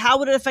personally, like, how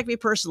would it affect me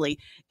personally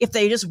if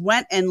they just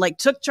went and like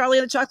took Charlie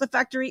and the Chocolate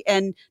Factory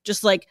and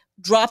just like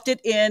dropped it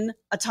in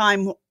a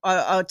time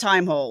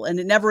hole and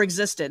it never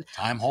existed?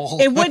 Time hole?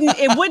 It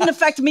wouldn't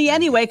affect me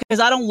anyway because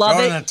I don't love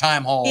it. In a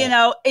time hole.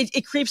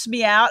 It creeps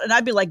me out, and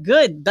I'd be like,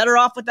 good, better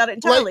off without it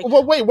entirely.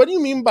 Well, wait, what do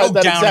you mean by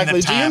that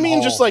exactly? Do you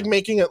mean just like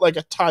making it like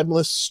a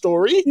timeless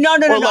story? No.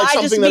 I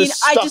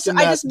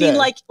just mean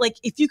like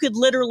if you could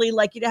literally,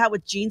 like, you know how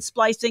with gene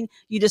splicing,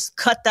 you just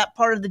cut that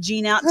part of the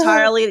gene out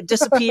entirely and it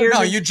disappears.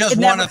 No, you just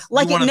want to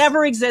it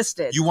never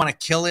existed. You want to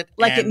kill it,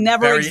 like it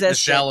never existed. In the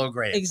shallow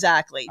grave.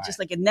 Exactly, just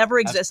like it never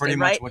existed. That's pretty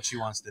much what she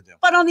wants to do.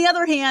 But on the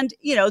other hand,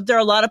 there are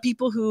a lot of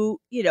people who,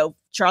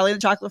 Charlie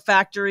and the Chocolate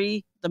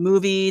Factory, the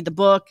movie, the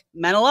book,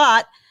 meant a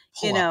lot.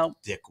 Pull up,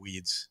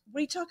 dickweeds. What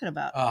are you talking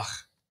about? Ugh.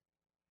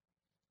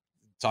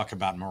 Talk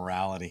about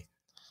morality.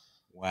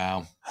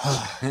 Wow.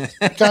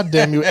 God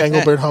damn you,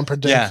 Engelbert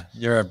Humperdinck. Yeah,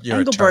 you're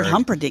Engelbert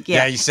Humperdinck.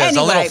 Yeah, he says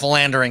a little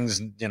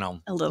philandering's, a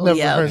little,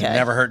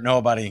 never hurt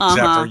nobody except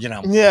for,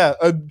 Yeah,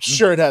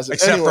 sure it hasn't.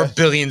 Except for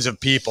billions of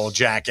people,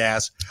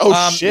 jackass.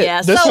 Oh shit.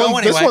 Yeah, this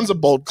one's a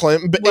bold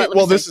claim. But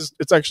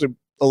it's actually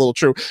a little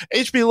true.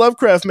 H.P.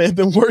 Lovecraft may have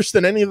been worse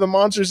than any of the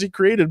monsters he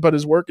created, but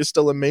his work is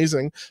still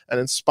amazing and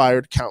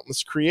inspired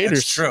countless creators.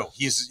 It's true.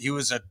 He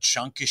was a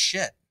chunk of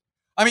shit.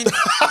 I mean,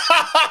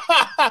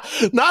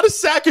 not a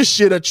sack of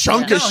shit, a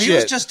chunk of shit. He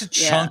was just a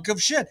chunk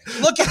of shit.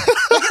 Look at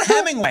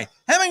Hemingway.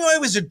 Hemingway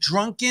was a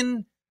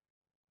drunken,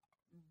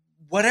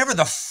 whatever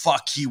the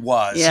fuck he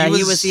was. Yeah,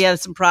 he had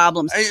some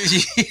problems.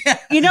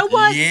 You know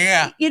what?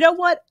 Yeah. You know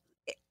what?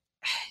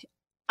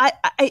 I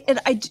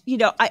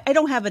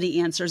don't have any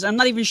answers. I'm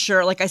not even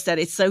sure. Like I said,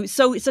 it's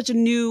such a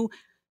new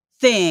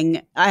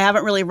thing. I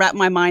haven't really wrapped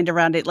my mind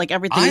around it. Like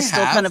everything is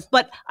still kind of.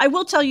 But I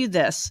will tell you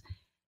this: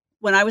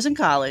 when I was in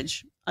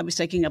college, I was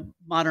taking a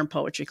modern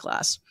poetry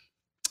class,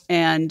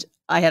 and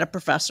I had a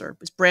professor.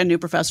 It was a brand new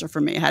professor for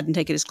me. I hadn't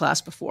taken his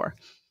class before,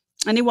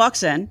 and he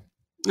walks in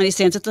and he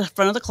stands at the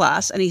front of the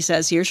class and he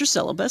says, "Here's your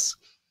syllabus."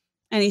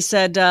 And he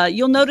said,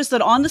 you'll notice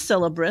that on the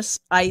syllabus,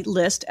 I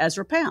list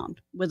Ezra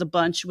Pound with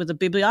a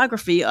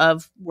bibliography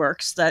of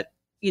works that,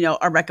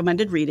 are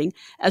recommended reading.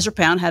 Ezra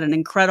Pound had an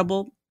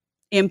incredible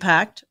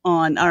impact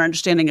on our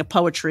understanding of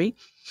poetry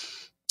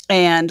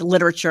and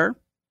literature.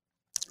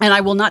 And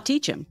I will not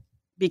teach him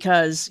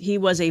because he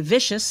was a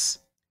vicious,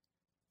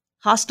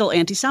 hostile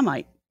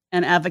anti-Semite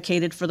and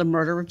advocated for the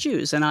murder of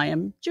Jews. And I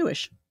am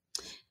Jewish.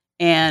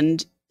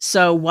 And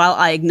so while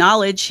I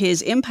acknowledge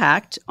his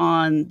impact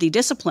on the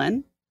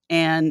discipline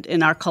and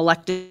in our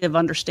collective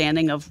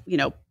understanding of,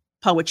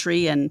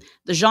 poetry and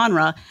the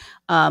genre,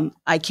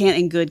 I can't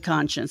in good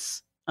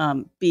conscience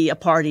be a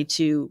party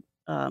to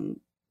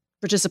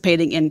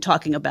participating in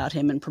talking about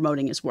him and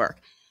promoting his work.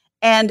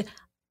 And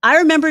I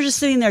remember just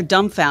sitting there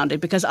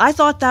dumbfounded because I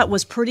thought that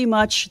was pretty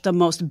much the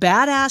most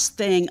badass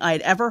thing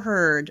I'd ever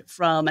heard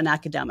from an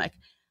academic.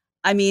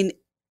 I mean,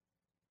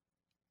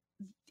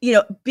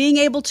 being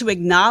able to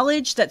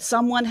acknowledge that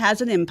someone has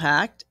an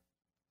impact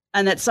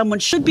and that someone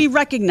should be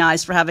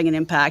recognized for having an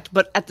impact,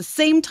 but at the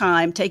same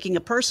time taking a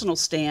personal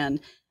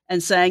stand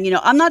and saying,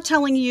 I'm not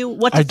telling you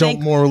what to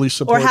think morally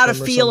support or how to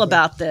feel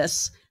about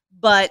this,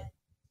 but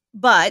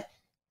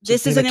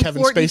this is an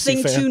important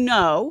thing to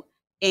know,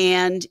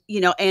 and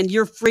and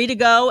you're free to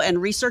go and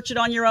research it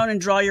on your own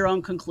and draw your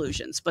own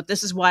conclusions. But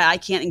this is why I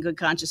can't in good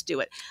conscience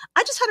do it.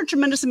 I just had a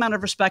tremendous amount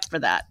of respect for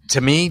that.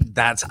 To me,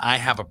 I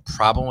have a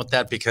problem with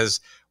that because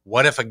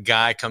What if a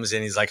guy comes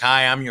in, he's like,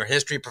 hi, I'm your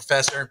history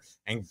professor,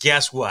 and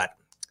guess what?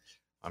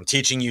 I'm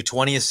teaching you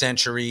 20th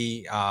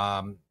century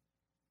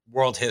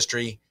world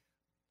history,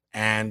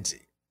 and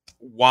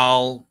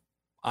while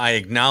I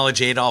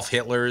acknowledge Adolf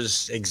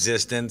Hitler's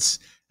existence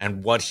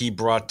and what he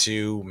brought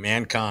to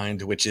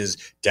mankind, which is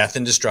death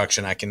and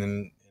destruction, I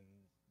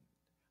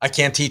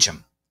can't teach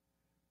him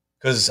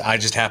because I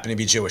just happen to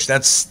be Jewish.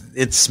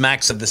 It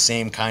smacks of the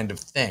same kind of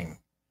thing.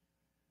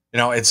 You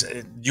know,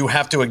 you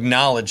have to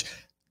acknowledge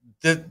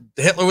that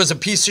Hitler was a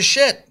piece of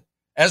shit.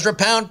 Ezra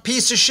Pound,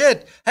 piece of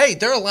shit. Hey,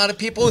 there are a lot of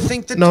people who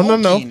think that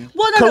Tolkien... No.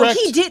 Well, correct.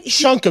 He did...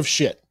 Chunk of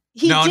shit.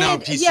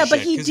 But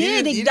he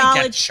did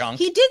acknowledge.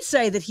 He did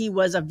say that he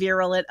was a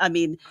virulent. I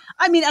mean,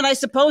 and I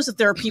suppose that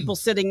there are people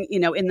sitting,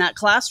 in that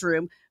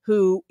classroom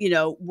who,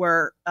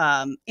 were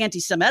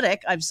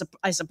anti-Semitic.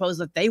 I suppose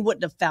that they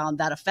wouldn't have found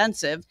that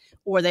offensive,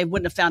 or they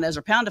wouldn't have found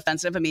Ezra Pound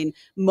offensive. I mean,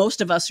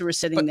 most of us who were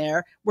sitting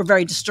there were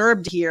very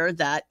disturbed to hear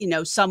that,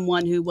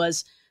 someone who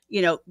was,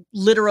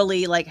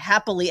 literally like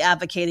happily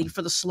advocating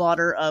for the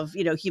slaughter of,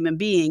 human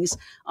beings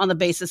on the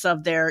basis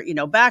of their,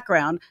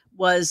 background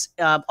was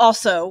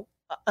also.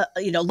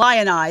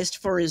 Lionized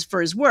for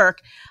his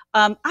work.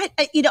 I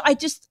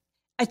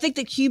think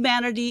that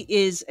humanity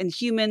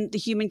the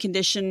human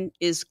condition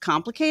is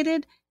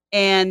complicated,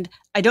 and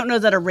I don't know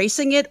that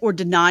erasing it or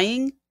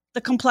denying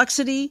the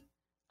complexity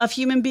of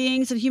human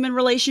beings and human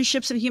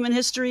relationships and human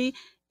history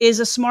is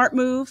a smart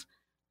move.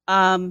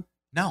 No,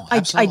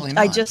 absolutely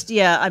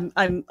not.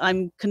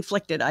 I'm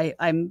conflicted.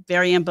 I'm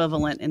very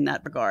ambivalent in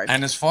that regard.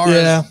 And as far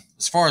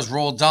as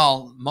Roald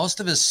Dahl, most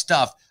of his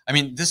stuff, I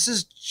mean, this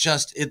is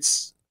just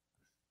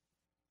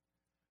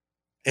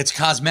it's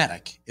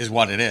cosmetic is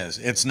what it is.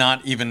 It's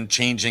not even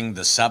changing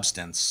the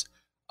substance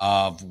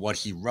of what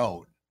he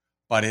wrote,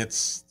 but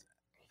it's,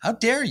 how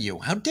dare you?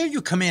 How dare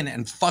you come in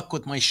and fuck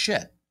with my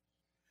shit?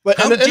 But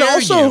and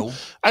also,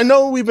 I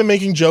know we've been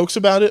making jokes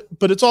about it,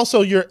 but it's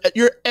also you're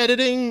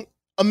editing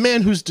a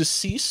man who's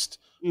deceased,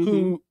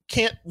 who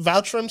can't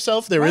vouch for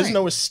himself. There is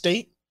no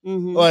estate.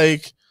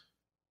 Like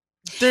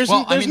there's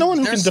no one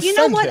who can defend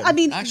him. I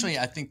mean, actually,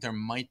 I think there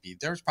might be.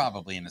 There's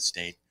probably an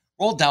estate.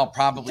 Roald Dahl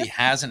probably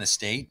has an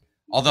estate.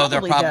 Although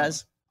they're probably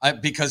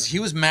because he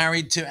was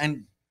married to,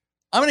 and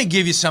I'm going to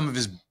give you some of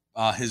his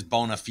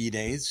bona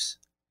fides.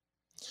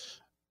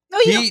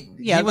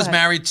 He was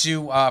married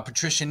to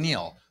Patricia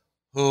Neal,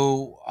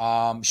 who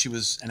she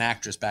was an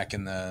actress back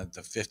in the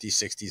 50s,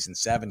 60s, and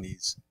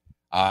 70s.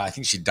 I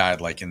think she died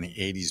like in the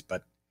 80s,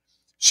 but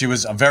she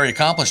was a very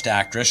accomplished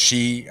actress.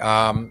 She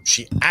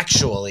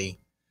actually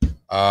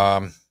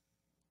won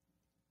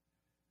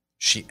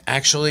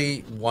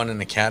an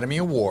Academy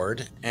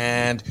Award,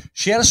 and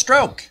she had a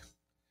stroke.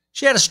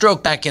 She had a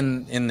stroke back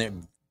in the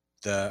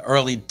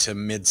early to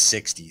mid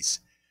 60s,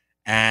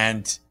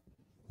 and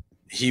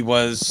he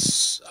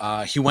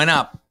went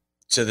up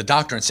to the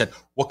doctor and said,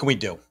 "What can we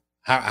do?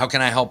 How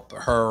can I help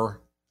her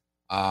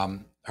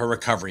her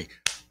recovery?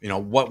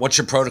 What's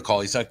your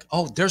protocol?" He's like,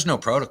 "Oh, there's no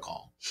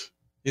protocol."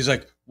 He's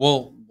like,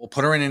 "Well, we'll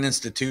put her in an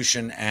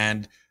institution,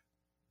 and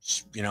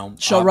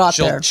she'll rot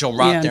there. She'll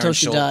rot there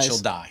until and she'll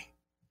die,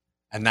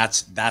 and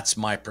that's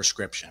my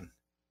prescription."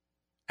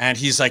 And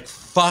he's like,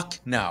 "Fuck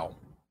no."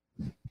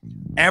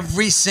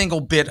 Every single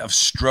bit of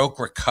stroke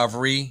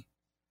recovery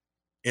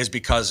is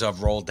because of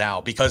Roald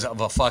Dahl, because of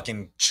a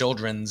fucking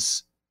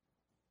children's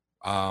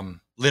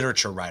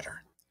literature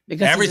writer.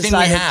 Because everything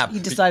he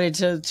decided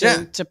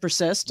to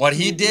persist. What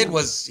he did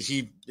was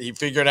he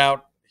figured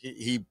out,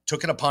 he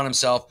took it upon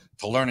himself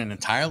to learn an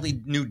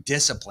entirely new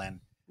discipline,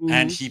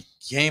 and he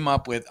came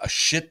up with a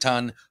shit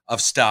ton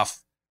of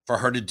stuff for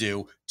her to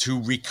do to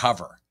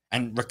recover,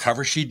 and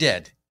recover she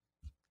did.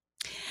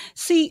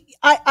 See,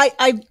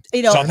 I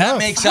so that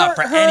makes up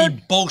for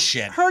any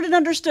bullshit. Heard and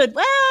understood.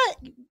 Well,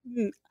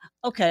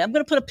 okay, I'm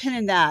going to put a pin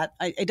in that.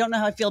 I don't know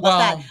how I feel about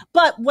that.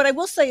 But what I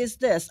will say is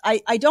this.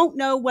 I don't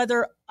know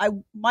whether I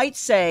might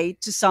say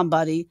to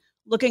somebody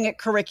looking at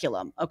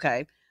curriculum,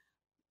 okay,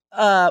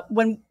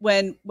 when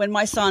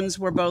my sons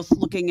were both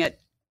looking at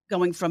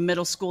going from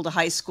middle school to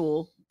high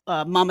school,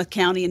 Monmouth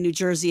County in New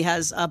Jersey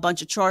has a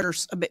bunch of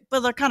charters, but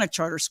they're kind of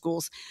charter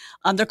schools.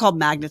 They're called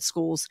magnet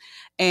schools.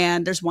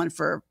 And there's one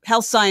for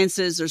health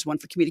sciences. There's one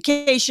for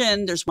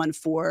communication. There's one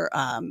for,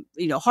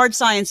 hard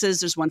sciences.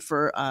 There's one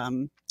for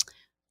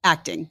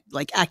acting,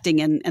 like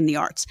acting and the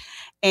arts.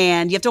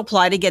 And you have to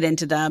apply to get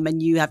into them.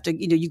 And you have to,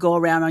 you go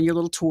around on your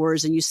little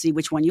tours and you see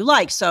which one you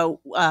like. So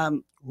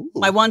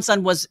my one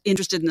son was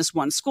interested in this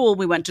one school.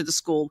 We went to the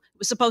school. It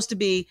was supposed to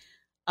be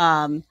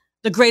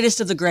the greatest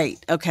of the great,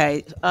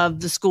 okay, of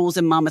the schools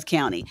in Monmouth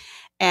County.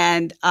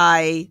 And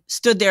I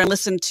stood there and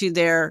listened to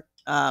their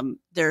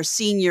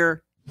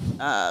senior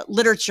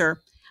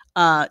literature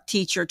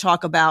teacher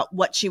talk about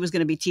what she was going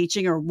to be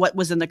teaching or what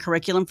was in the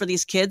curriculum for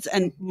these kids.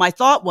 And my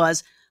thought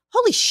was,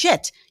 holy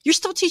shit, you're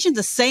still teaching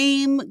the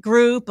same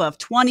group of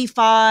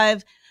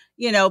 25,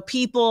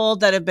 people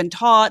that have been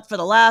taught for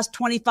the last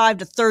 25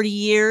 to 30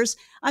 years.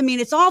 I mean,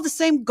 it's all the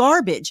same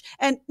garbage.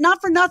 And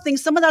not for nothing,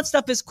 some of that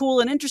stuff is cool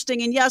and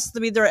interesting. And yes,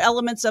 there are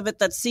elements of it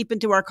that seep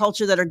into our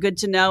culture that are good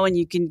to know. And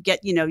you can get,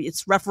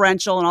 it's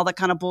referential and all that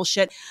kind of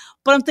bullshit.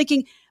 But I'm thinking,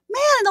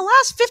 man, in the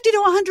last 50 to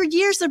 100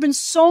 years, there have been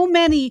so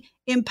many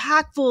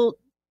impactful,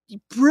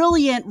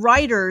 brilliant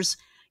writers.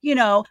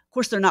 Of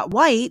course, they're not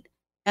white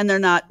and they're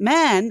not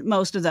men,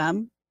 most of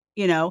them,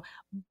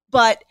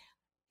 but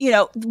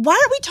why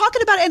aren't we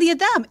talking about any of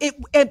them?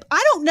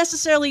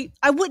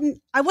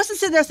 I wasn't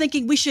sitting there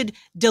thinking we should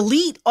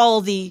delete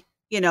all the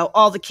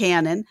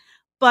canon,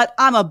 but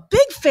I'm a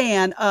big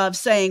fan of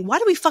saying, why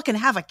do we fucking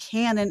have a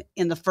canon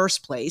in the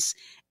first place?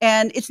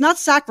 And it's not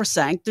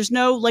sacrosanct. There's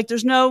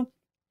no,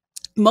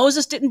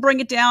 Moses didn't bring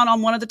it down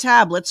on one of the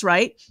tablets,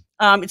 right?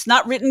 It's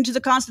not written to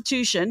the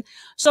Constitution.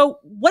 So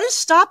what is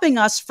stopping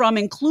us from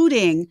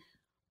including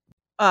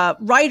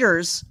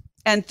writers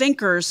and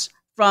thinkers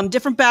from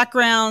different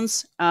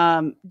backgrounds,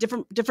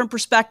 different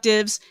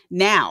perspectives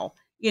now,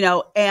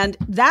 and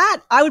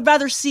that I would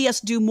rather see us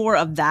do more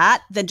of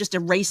that than just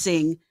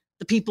erasing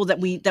the people that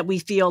we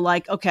feel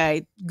like,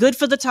 okay, good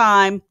for the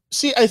time.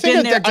 See, I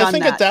think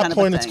at that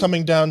point it's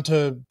coming down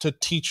to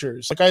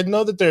teachers. Like, I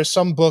know that there are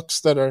some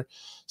books that are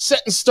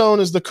set in stone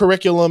as the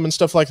curriculum and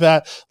stuff like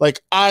that.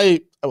 Like,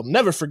 I will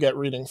never forget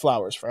reading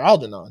Flowers for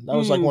Algernon. That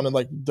was like one of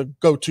the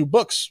go-to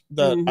books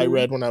that I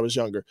read when I was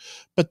younger.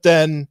 But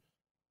then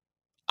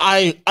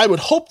I would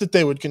hope that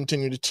they would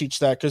continue to teach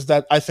that, because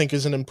that, I think,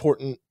 is an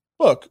important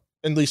book,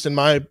 at least in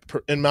my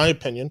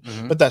opinion.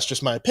 But that's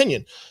just my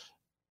opinion.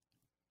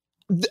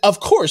 Of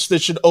course,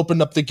 this should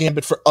open up the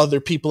gambit for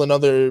other people and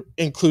other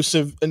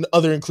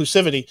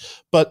inclusivity,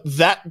 but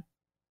that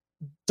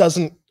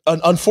doesn't.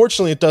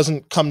 Unfortunately, it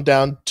doesn't come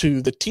down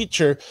to the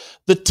teacher.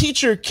 The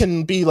teacher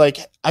can be like,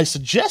 I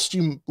suggest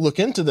you look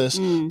into this,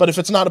 but if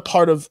it's not a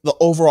part of the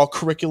overall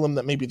curriculum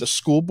that maybe the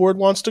school board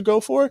wants to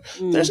go for,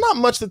 there's not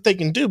much that they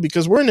can do,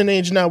 because we're in an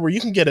age now where you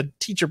can get a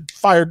teacher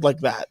fired like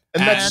that.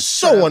 And that's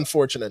so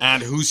unfortunate.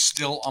 And who's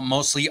still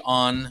mostly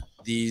on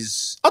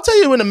these. I'll tell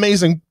you an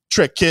amazing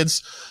trick,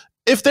 kids.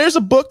 If there's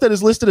a book that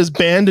is listed as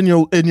banned in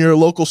your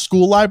local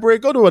school library,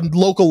 go to a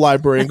local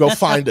library and go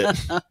find it.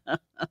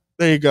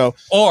 There you go.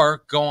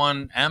 Or go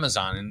on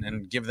Amazon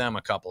and give them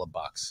a couple of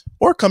bucks.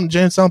 Or come to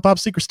Jay and Silent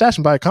Bob's Secret Stash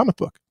and buy a comic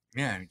book.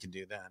 Yeah, you can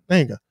do that. There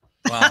you go.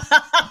 Wow.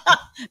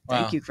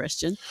 Thank you,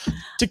 Christian.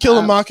 To Kill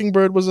a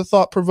Mockingbird was a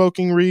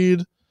thought-provoking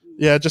read.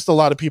 Yeah, just a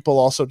lot of people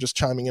also just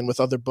chiming in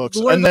with other books.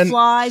 Lord and then, of the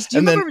Flies.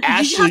 And then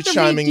Ashley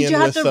chiming in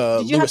with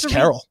Lewis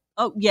Carroll.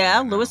 Oh, yeah,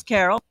 Lewis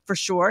Carroll, for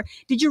sure.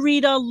 Did you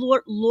read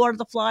Lord of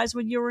the Flies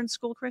when you were in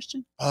school,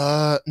 Christian?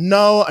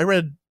 No, I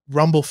read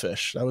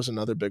Rumblefish. That was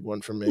another big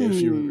one for me, if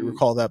you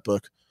recall that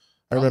book.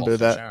 I remember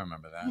that. I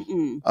remember that.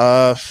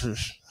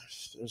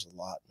 There's a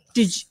lot.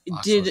 Did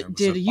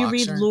you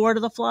read Lord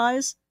of the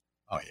Flies?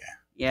 Oh,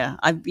 yeah.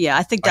 Yeah,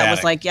 I think that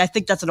was I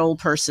think that's an old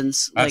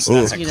person's. That's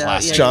a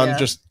classic. John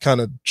just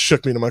kind of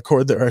shook me to my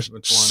core there.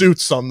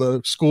 Suits on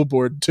the school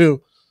board,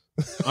 too.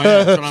 Oh,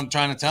 yeah, that's what I'm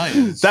trying to tell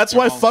you. That's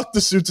why fuck the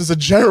suits is a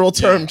general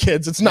term,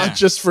 kids. It's not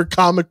just for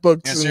comic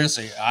books. Yeah,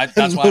 seriously.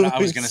 That's what I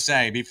was going to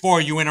say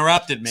before you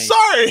interrupted me.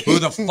 Sorry. Who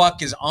the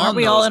fuck is on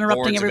we those all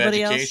interrupting boards of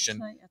everybody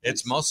education? Else?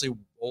 It's mostly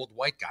old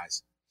white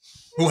guys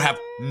who have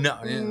no.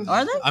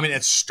 Are they? I mean,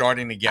 it's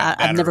starting to get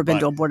better. I've never been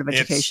to a board of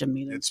education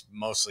meeting. It's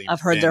mostly.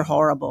 I've heard they're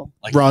horrible.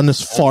 Like, run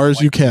as far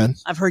as you can.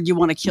 I've heard you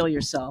want to kill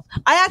yourself.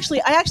 I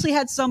actually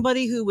had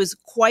somebody who was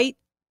quite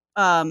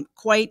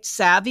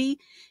savvy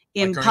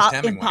in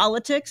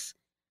politics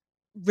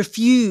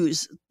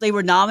refuse. They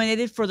were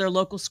nominated for their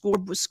local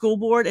school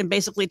board and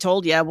basically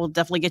told, yeah, we'll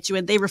definitely get you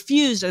in. They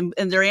refused, and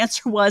their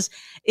answer was,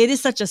 it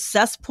is such a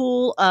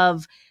cesspool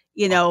of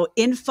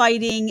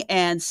infighting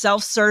and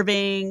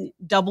self-serving,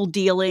 double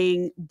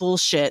dealing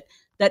bullshit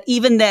that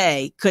even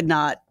they could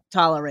not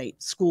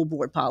tolerate school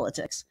board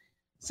politics.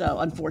 So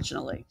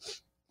unfortunately.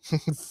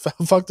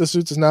 Fuck the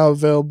Suits is now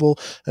available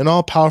in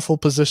all powerful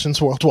positions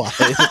worldwide.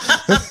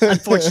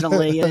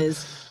 Unfortunately, it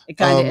is. It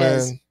kind of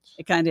is.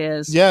 It kind of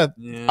is. Yeah.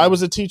 I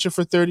was a teacher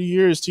for 30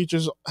 years.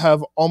 Teachers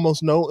have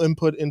almost no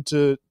input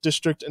into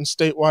district and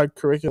statewide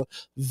curricula.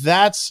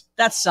 That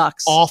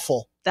sucks.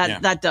 Awful.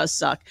 That does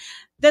suck.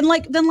 Then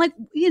what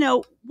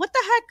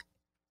the heck?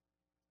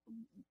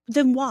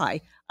 Then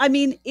why? I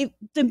mean,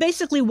 then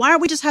basically, why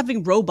aren't we just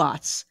having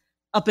robots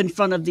up in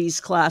front of these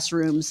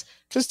classrooms?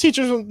 Because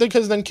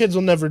then kids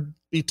will never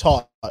be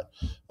taught.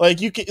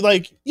 You could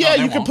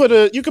put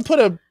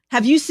a.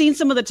 Have you seen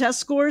some of the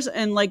test scores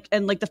and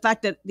the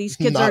fact that these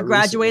kids are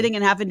graduating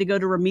and having to go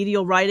to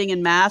remedial writing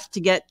and math to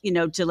get,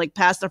 to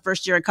pass their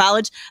first year of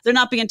college? They're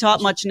not being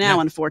taught much now,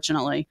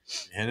 unfortunately.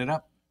 Hit it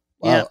up.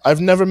 Wow. Yeah. I've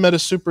never met a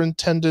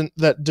superintendent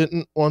that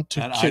didn't want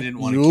to kick. I didn't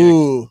want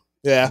to kick.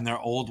 Yeah. And they're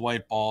old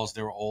white balls.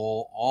 They were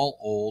all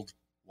old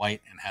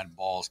white and had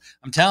balls.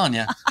 I'm telling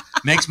you,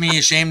 makes me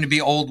ashamed to be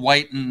old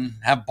white and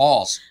have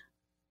balls.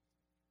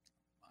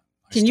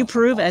 Can you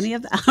prove any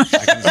of that?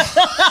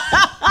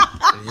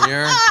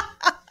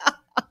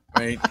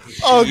 right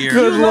Oh, here.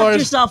 good You Lord. left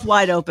yourself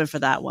wide open for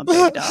that one,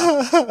 baby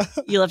doll.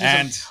 You left yourself.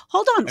 And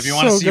Hold on. if you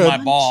want to see my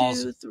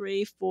balls, 1, 2,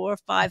 3, 4,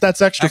 5.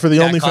 That's extra for the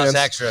that costs OnlyFans.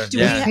 extra.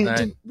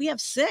 Do we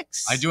have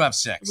 6? I do have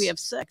 6. We have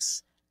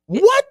 6.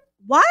 What?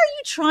 Why are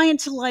you trying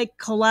to like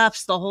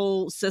collapse the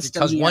whole system?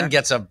 Because here? one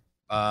gets a.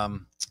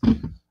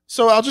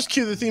 So I'll just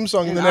cue the theme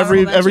song, and then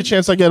honorable every mention?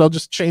 chance I get, I'll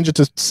just change it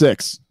to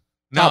 6.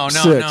 No.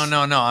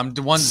 I'm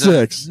the one's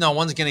 6.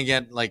 one's gonna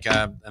get like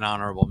an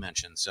honorable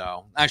mention.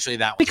 So actually,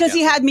 that one Because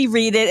he had me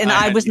read it, and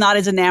I was not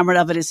as enamored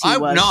of it as he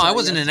was. No, so I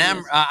wasn't yes,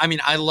 enamored. I mean,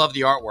 I love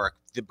the artwork,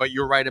 but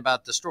you're right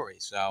about the story.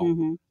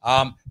 So,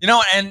 Mhm. you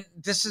know, and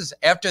this is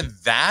after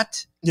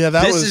that. Yeah,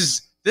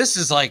 This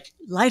is like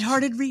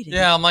lighthearted reading.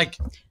 Yeah, I'm like,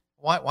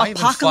 why even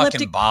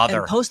fucking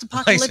bother? And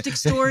post-apocalyptic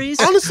stories.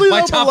 Honestly,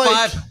 my though, top but,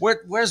 like,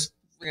 5. Where's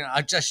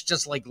I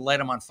just like light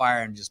them on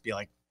fire and just be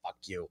like, fuck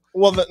you.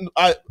 Well,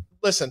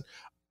 listen.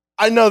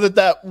 I know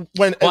that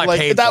when Well,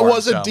 like that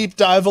was a so. deep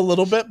dive a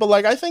little bit, but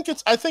like I think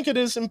it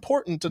is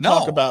important to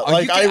talk about.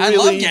 Like I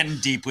love getting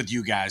deep with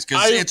you guys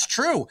because it's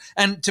true.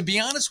 And to be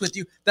honest with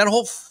you, that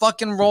whole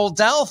fucking Roald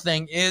Dahl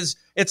thing it's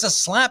a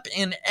slap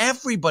in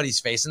everybody's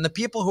face. And the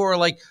people who are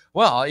like,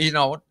 well, you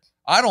know,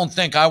 I don't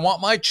think I want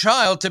my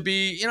child to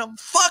be, you know,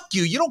 fuck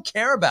you. You don't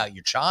care about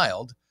your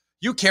child.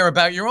 You care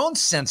about your own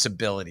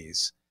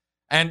sensibilities.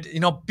 And, you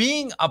know,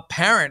 being a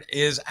parent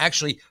is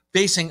actually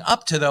facing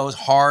up to those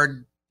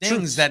hard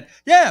things that,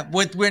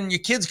 when your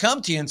kids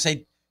come to you and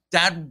say,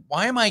 Dad,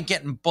 why am I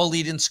getting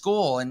bullied in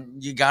school?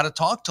 And you got to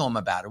talk to them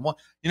about it. Well,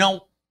 you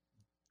know,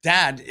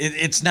 Dad,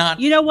 it's not.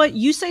 You know what?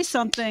 You say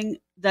something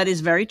that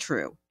is very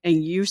true.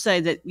 And you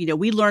say that, you know,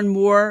 we learn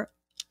more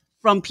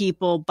from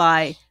people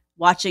by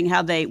watching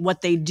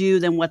what they do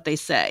than what they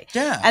say.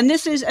 Yeah. And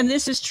this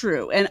is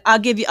true. And I'll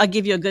give you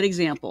a good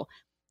example.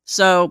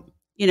 So,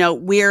 you know,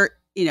 we're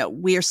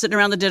sitting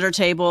around the dinner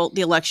table,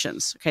 the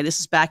elections. Okay. This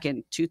is back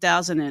in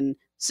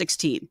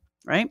 2016,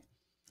 right?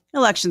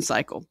 Election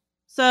cycle.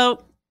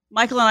 So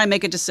Michael and I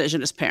make a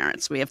decision as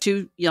parents. We have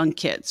 2 young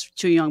kids,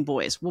 2 young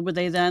boys. What were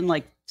they then?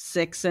 Like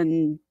 6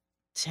 and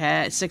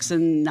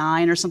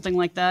 9 or something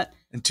like that.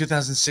 In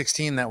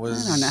 2016, that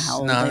was. I don't know how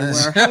old they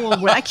were. How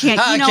old were I can't.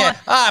 You know,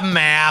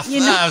 math. You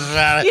know,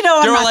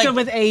 I'm not good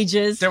with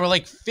ages. They were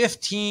like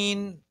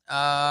 15.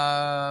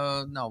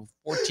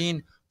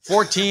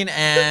 14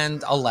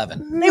 and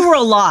 11. They were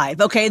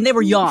alive, okay, and they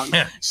were young.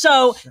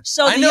 So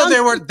I know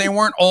they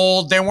weren't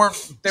old. They were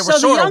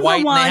sort of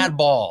white and they had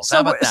balls.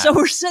 How about that? So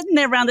we're sitting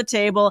there around the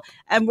table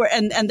and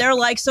they're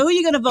like, so who are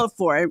you going to vote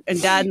for?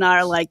 And Dad and I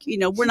are like, you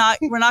know, we're not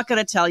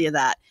going to tell you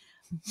that.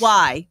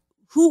 Why?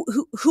 Who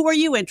are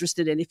you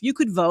interested in? If you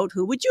could vote,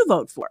 who would you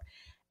vote for?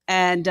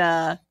 And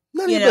none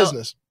of your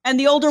business. And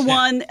the older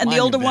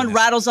one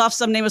rattles off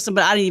some name of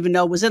somebody I didn't even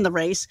know was in the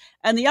race.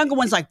 And the younger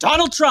one's like,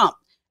 Donald Trump.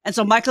 And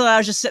so Michael and I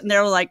was just sitting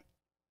there like,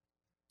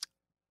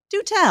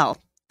 do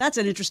tell. That's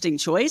an interesting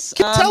choice.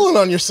 Keep telling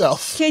on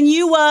yourself. Can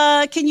you tell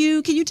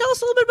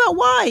us a little bit about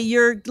why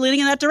you're leaning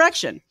in that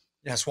direction?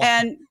 Yes.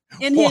 And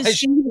in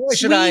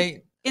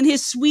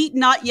his sweet,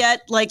 not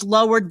yet like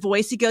lowered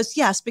voice, he goes,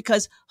 yes,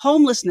 because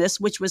homelessness,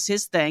 which was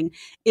his thing,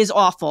 is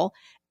awful.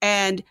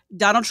 And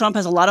Donald Trump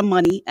has a lot of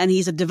money and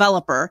he's a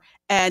developer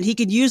and he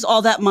could use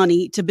all that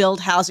money to build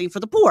housing for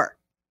the poor.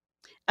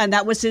 And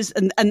that was his,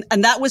 and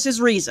that was his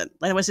reason.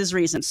 That was his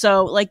reason.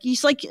 So like, you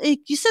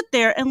sit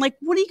there and like,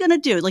 what are you going to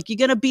do? Like, you're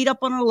going to beat up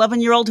on an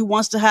 11-year-old who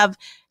wants to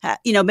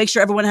make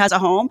sure everyone has a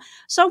home.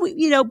 So,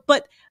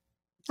 but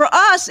for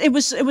us, it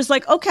was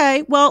like,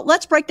 okay, well,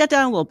 let's break that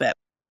down a little bit.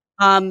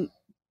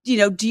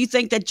 Do you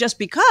think that just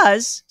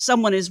because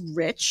someone is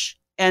rich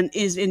and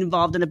is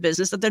involved in a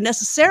business that they're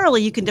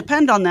necessarily, you can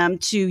depend on them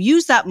to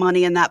use that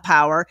money and that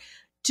power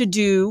to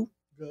do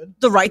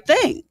the right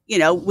thing,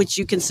 which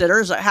you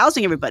consider is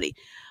housing everybody?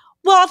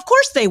 Well, of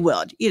course they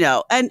would,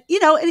 and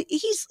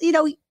he's,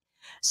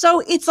 so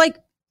it's like,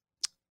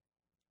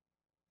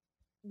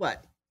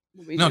 what?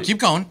 No, keep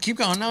going.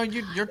 No,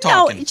 you're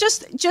talking.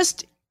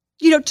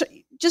 No,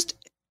 just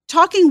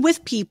talking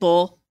with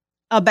people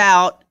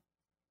about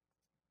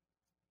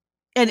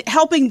and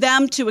helping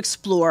them to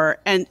explore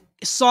and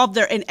solve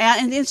and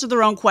answer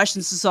their own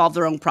questions to solve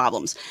their own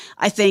problems,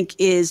 I think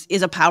is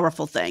a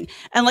powerful thing.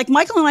 And like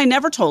Michael and I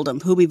never told him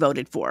who we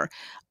voted for.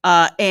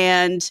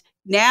 And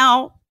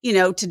now,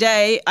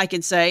 today I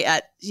could say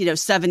at,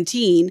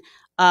 17,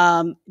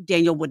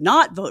 Daniel would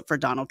not vote for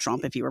Donald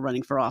Trump if he were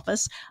running for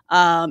office.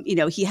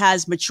 He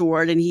has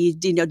matured and he,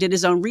 did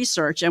his own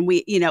research and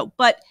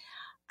but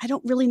I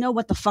don't really know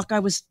what the fuck I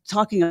was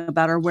talking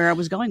about or where I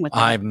was going with that.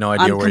 I have no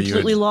idea where you're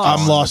completely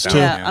lost. I'm lost too.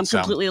 Yeah, I'm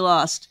completely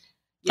lost.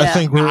 Yeah. I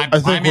think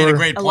I made a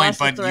great point,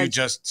 but you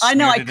just I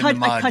know I cut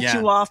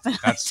you off and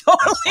that's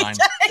totally fine.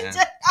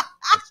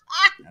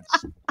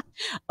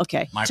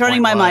 Okay, My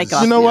turning my point mic was-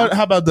 off. You know now. what?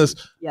 How about this?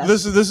 Yeah.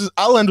 This is.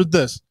 I'll end with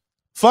this.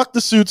 Fuck the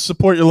suits.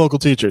 Support your local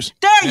teachers.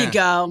 There Yeah. you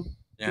go.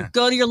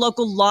 Go to your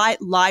local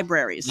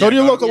libraries. Go to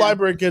your local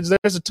library, kids.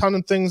 There's a ton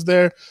of things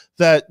there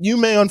that you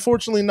may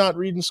unfortunately not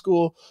read in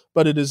school,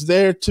 but it is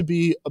there to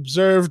be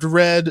observed,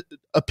 read,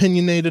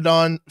 opinionated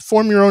on.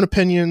 Form your own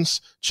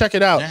opinions. Check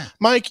it out.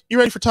 Mike, you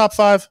ready for top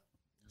 5?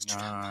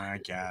 I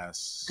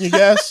guess. You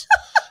guess?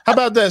 How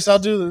about this? I'll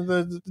do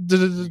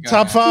the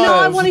top 5. No,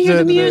 I want to hear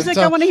the music.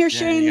 I want to hear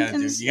Shane. You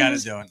got to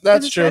do it.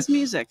 That's true.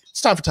 Music.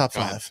 It's time for top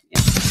 5.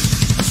 Yeah.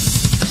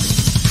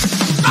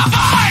 Top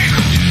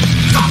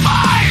 5! Top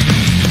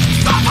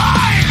 5! Top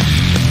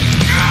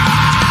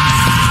 5!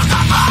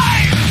 Top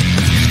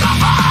 5! Top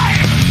 5!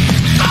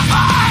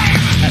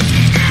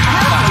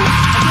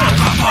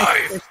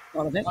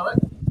 Top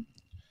 5!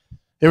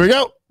 Here we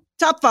go.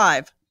 Top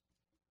 5.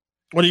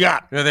 What do you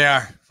got? Here they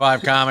are.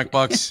 5 comic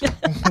books.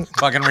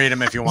 Fucking read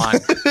them if you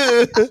want.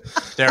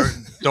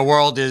 The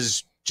world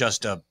is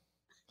just a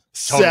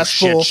total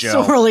shit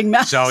show. Swirling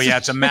mess. So yeah,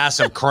 it's a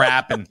massive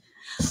crap and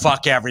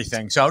fuck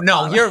everything. So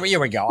no, here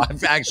we go.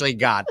 I've actually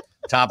got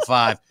top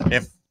 5.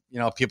 If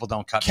people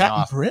don't cut me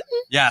off. Captain Britain?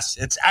 Yes,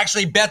 it's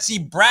actually Betsy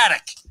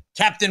Braddock.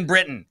 Captain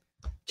Britain,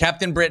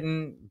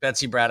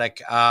 Betsy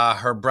Braddock.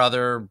 Her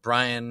brother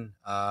Brian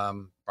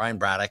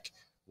Braddock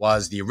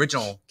was the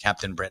original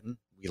Captain Britain.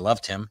 We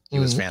loved him. He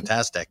was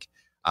fantastic.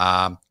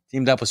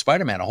 Teamed up with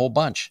Spider-Man a whole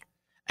bunch.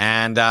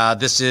 And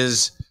this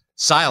is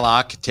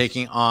Psylocke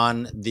taking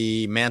on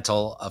the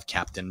mantle of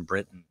Captain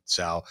Britain.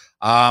 So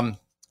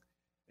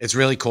it's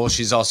really cool.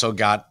 She's also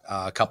got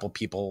a couple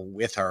people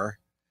with her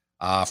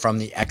from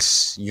the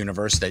X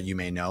universe that you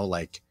may know,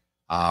 like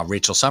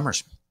Rachel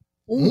Summers.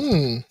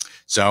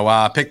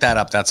 So pick that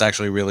up. That's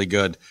actually really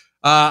good.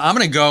 I'm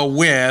going to go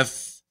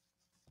with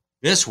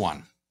this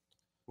one,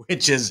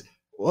 which is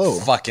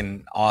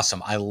fucking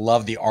awesome. I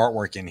love the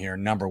artwork in here.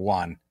 Number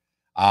 1.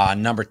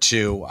 Number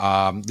 2,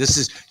 this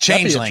is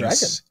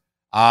Changelings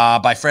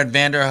by Fred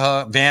Van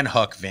Hook.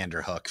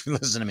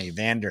 Listen to me,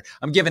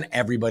 I'm giving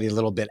everybody a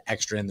little bit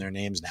extra in their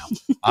names now.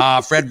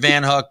 Fred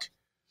Van Hook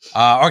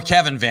or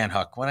Kevin Van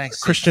Hook. What I say?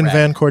 Christian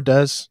Van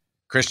Cordes.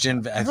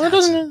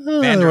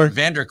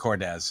 Vander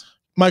Cordes.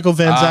 Michael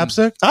Van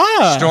Zapsik.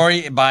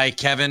 Story by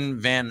Kevin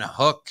Van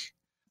Hook.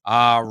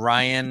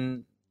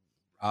 Ryan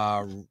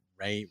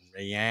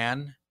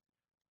Rayan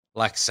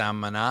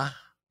Laksamana.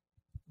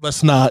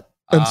 Let's not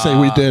say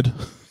we did.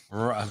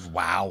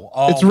 Wow.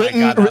 Oh, it's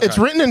written. It's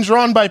written and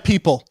drawn by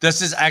people.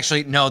 This is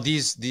actually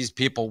these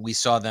people. We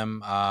saw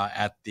them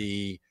at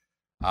the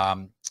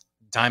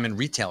Diamond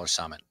Retailer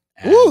Summit.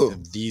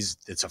 And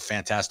it's a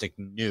fantastic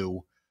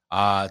new.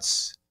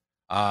 It's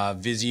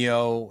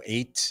Vizio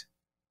 8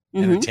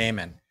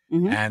 Entertainment,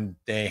 and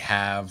they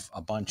have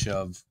a bunch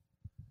of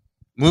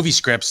movie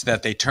scripts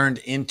that they turned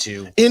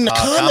into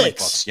comic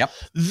books. Yep,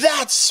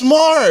 that's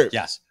smart.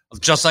 Yes,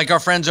 just like our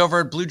friends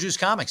over at Blue Juice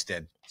Comics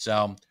did.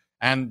 So,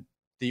 and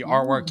the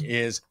artwork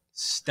is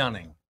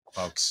stunning,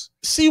 folks.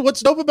 See,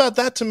 what's dope about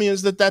that to me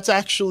is that that's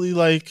actually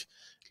like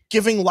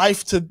giving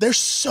life to. There's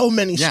so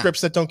many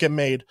scripts that don't get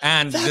made,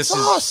 and that's this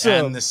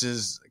awesome. And this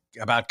is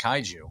about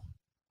kaiju.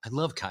 I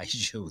love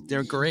kaiju.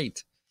 They're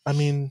great. I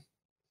mean,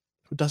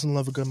 who doesn't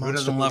love a good monster? Who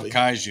doesn't love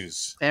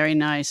kaijus? Very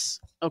nice.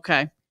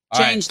 Okay. All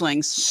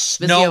Changelings.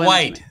 Snow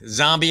White,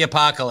 Zombie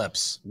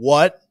Apocalypse.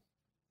 What?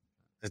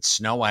 It's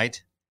Snow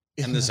White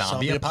and the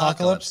Zombie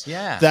Apocalypse.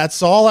 Yeah.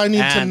 That's all I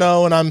need to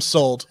know, and I'm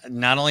sold.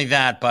 Not only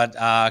that, but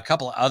a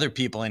couple of other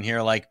people in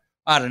here, like,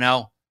 I don't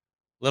know,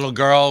 little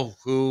girl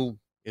who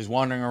is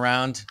wandering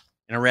around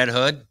in a red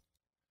hood.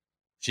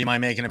 She might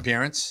make an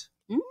appearance.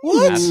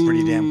 What? That's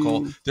pretty damn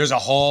cool. There's a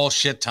whole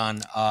shit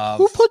ton of...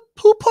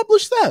 Who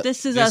published that?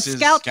 This is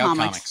Scout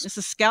Comics. This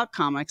is Scout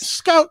Comics.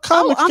 Scout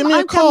Comics. Give me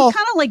a call. I'm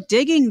kind of like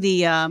digging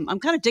the. I'm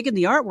kind of digging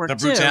the artwork. The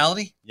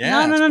brutality. Too.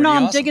 Yeah. No. Awesome.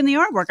 I'm digging the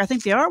artwork. I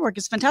think the artwork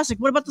is fantastic.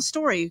 What about the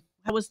story?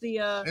 How was the?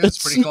 It's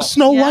pretty cool.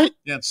 Snow White.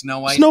 Yeah, it's Snow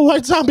White. Snow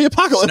White Zombie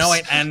Apocalypse. Snow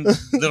White and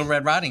Little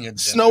Red Riding Hood.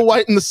 Snow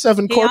White and the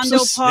 7 Corpses.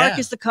 Hayando Park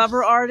is the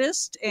cover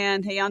artist,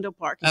 and Hayando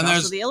Park is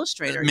also the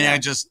illustrator. May I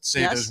just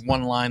say there's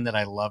one line that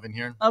I love in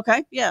here?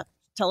 Okay. Yeah.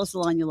 Tell us the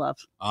line you love.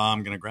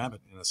 I'm gonna grab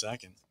it in a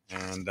second.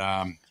 And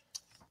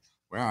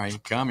where are you?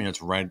 Come here.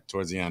 It's right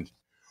towards the end.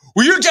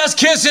 Were you just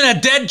kissing a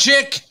dead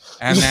chick?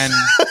 And then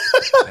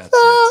that's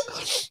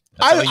it.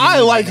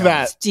 I like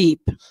that. It's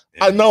deep.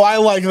 I know. I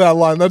like that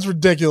line. That's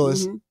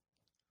ridiculous.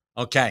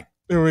 Okay.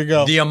 Here we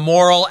go. The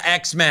Immoral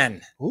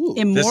X-Men.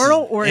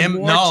 Immoral or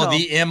immortal? No,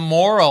 the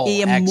Immoral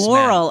The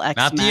Immoral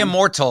X-Men. Not the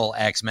Immortal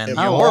X-Men. The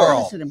Immoral.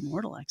 Immoral. It's an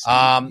Immortal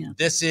X-Men.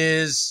 This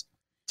is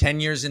 10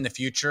 years in the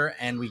future,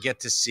 and we get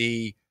to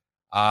see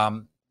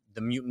the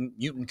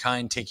mutant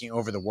kind taking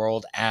over the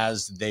world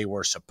as they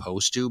were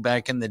supposed to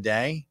back in the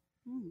day.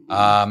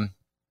 And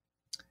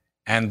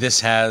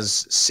this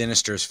has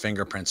Sinister's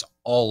fingerprints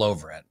all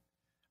over it.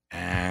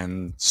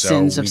 And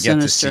so we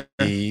get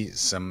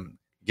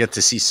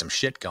to see some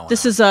shit going on.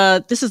 This is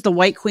the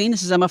White Queen.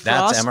 This is Emma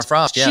Frost. That's Emma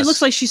Frost, yes. She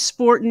looks like she's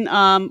sporting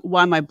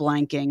why am I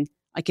blanking?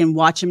 I can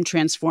watch him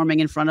transforming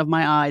in front of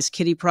my eyes.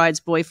 Kitty Pryde's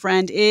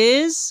boyfriend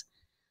is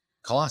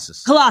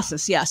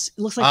Colossus, yes.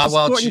 It looks like she's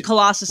sporting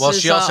Colossus's well,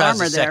 she also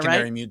armor has a there,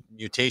 secondary right?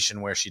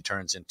 mutation where she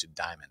turns into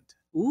Diamond.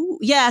 Ooh,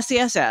 yes.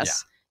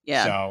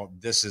 Yeah. So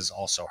this is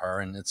also her,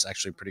 and it's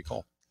actually pretty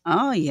cool.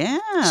 Oh, yeah.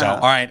 So,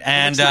 all right.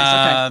 And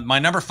nice. Okay. my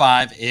number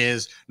 5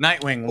 is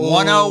Nightwing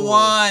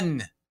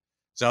 101.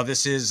 So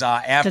this is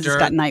after it's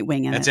got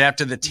Nightwing in it. It's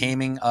after the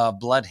taming of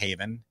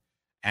Bloodhaven,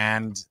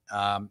 and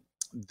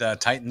the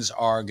Titans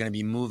are going to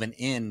be moving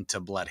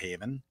into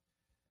Bloodhaven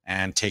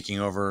and taking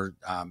over,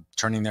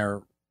 turning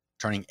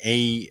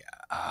a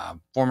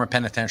former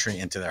penitentiary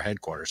into their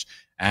headquarters,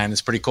 and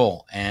it's pretty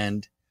cool.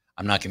 And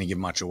I'm not going to give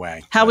much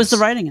away. How was the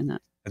writing in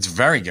that? It's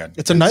very good.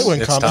 It's a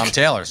Nightwing comic. It's Tom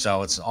Taylor,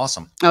 so it's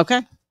awesome.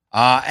 Okay.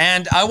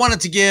 And I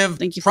wanted to give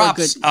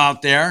props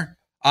out there.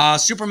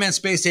 Superman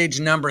Space Age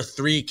number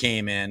 3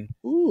 came in.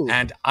 Ooh.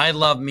 And I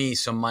love me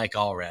some Mike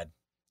Allred.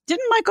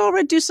 Didn't Mike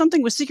Allred do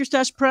something with Secret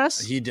Stash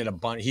Press? He did a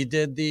bunch. He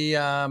did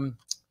the.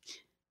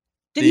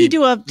 Did he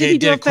do a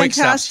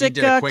fantastic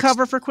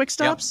cover for Quick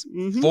Stops?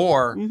 Yep.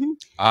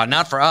 Mm-hmm.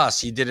 Not for us.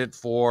 He did it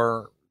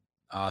for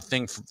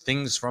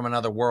Things from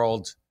Another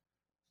World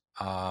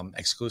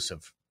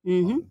exclusive.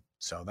 Mm-hmm.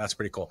 So that's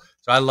pretty cool.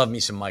 So I love me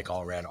some Mike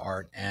Allred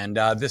art. And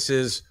this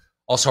is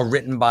also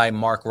written by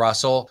Mark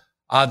Russell.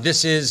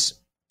 This is,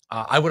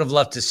 I would have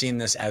loved to have seen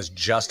this as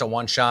just a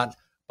one-shot.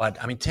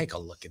 But, I mean, take a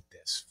look at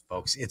this,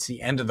 folks. It's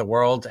the end of the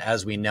world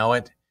as we know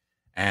it.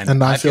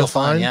 And I feel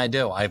fine. Yeah, I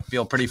do. I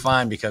feel pretty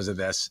fine because of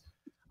this.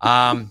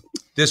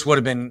 This would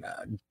have been,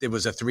 it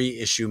was a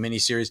 3-issue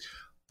miniseries.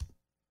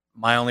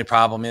 My only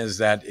problem is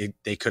that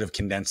they could have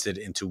condensed it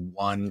into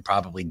one,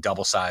 probably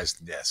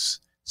double-sized this.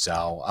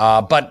 So,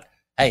 but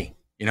hey,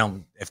 you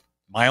know, if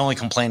my only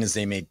complaint is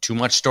they made too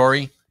much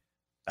story,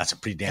 that's a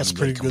pretty damn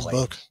good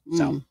book.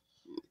 So,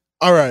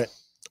 all right.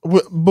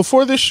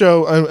 Before this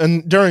show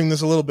and during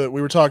this a little bit,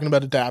 we were talking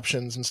about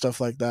adaptions and stuff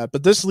like that.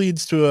 But this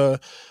leads to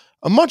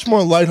a much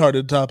more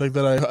lighthearted topic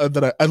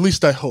that I at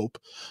least I hope.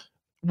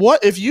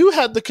 What if you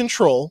had the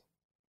control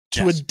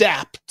to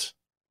adapt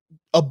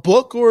a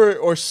book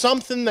or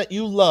something that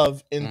you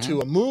love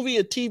into a movie,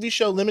 a TV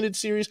show, limited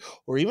series,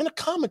 or even a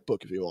comic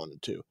book if you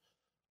wanted to?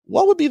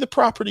 What would be the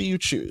property you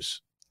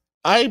choose?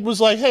 I was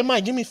like, hey,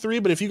 Mike, give me 3,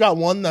 but if you got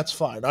 1, that's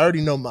fine. I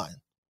already know mine.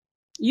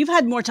 You've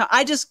had more time.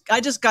 I just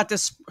got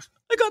this.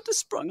 I got this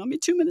sprung on me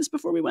 2 minutes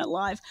before we went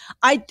live.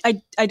 I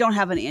don't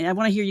have any. I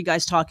want to hear you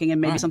guys talking, and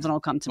maybe something will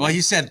come to me. Well,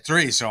 he said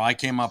 3, so I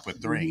came up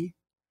with 3.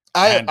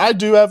 I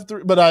do have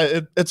 3,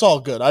 but it's all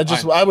good.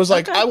 I was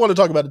like, I want to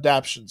talk about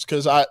adaptions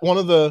because one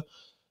of the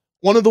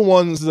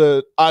ones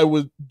that I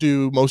would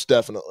do most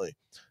definitely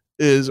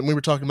is, and we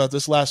were talking about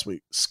this last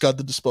week, Scud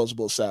the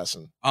Disposable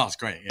Assassin. Oh, it's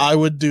great. Yeah. I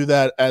would do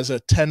that as a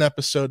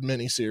 10-episode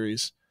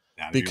miniseries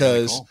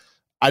because really cool.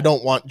 I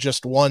don't want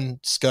just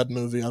one Scud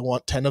movie. I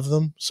want 10 of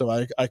them, so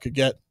I could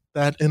get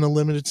that in a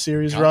limited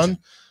series run.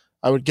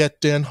 I would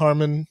get Dan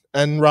Harmon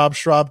and Rob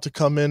Schraub to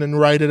come in and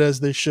write it as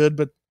they should,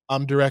 but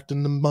I'm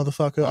directing the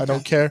motherfucker. I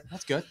don't care.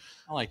 That's good.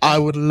 I like that. I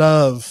would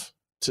love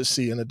to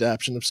see an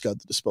adaptation of Scud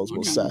the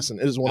Disposable Assassin.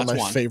 It is one of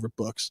my favorite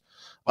books.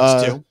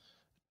 What's 2?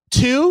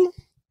 2,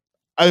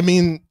 I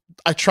mean,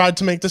 I tried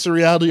to make this a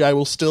reality. I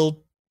will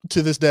still,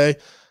 to this day,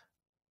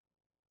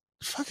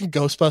 fucking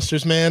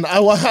Ghostbusters, man. I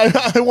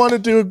want to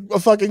do a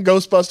fucking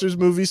Ghostbusters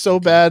movie so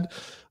bad,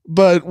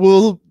 but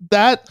will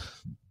that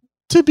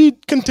to be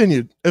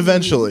continued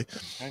eventually?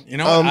 You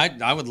know,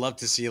 I would love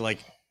to see like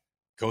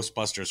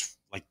Ghostbusters.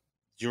 Like,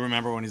 do you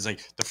remember when he's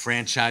like, the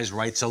franchise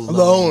rights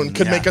alone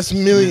could make us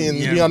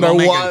millions beyond our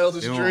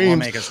wildest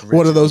dreams?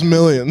 What are those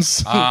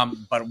millions?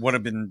 But would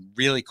have been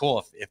really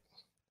cool if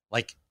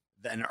like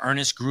an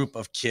earnest group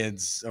of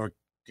kids or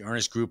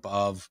earnest group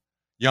of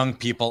young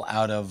people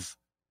out of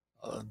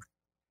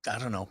I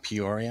don't know,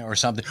 Peoria or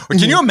something. Or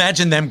can you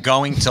imagine them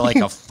going to like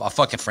a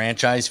fucking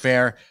franchise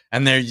fair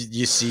and there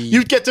you see...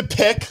 You get to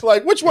pick,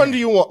 like, which one do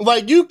you want?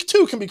 Like, you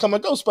too can become a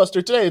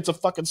Ghostbuster today. It's a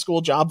fucking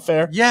school job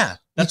fair. Yeah,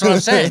 that's what I'm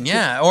saying,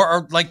 yeah.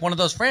 Or like one of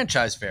those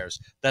franchise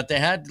fairs that they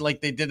had, like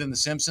they did in The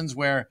Simpsons,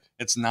 where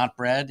it's not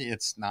bread,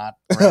 it's not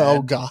bread.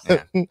 Oh, God.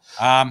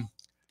 Yeah.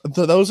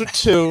 Those are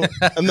 2,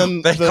 and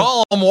then they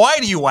call them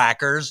Whitey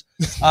Whackers.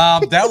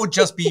 That would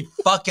just be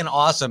fucking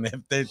awesome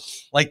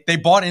if they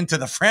bought into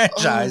the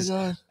franchise,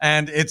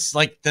 and it's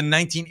like the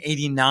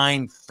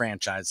 1989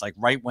 franchise, like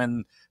right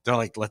when they're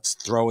like, let's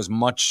throw as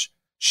much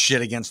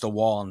shit against the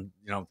wall, and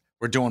you know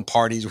we're doing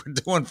parties, we're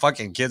doing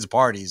fucking kids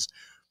parties.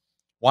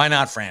 Why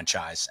not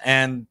franchise?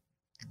 And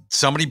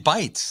somebody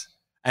bites,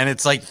 and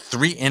it's like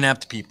 3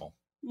 inept people.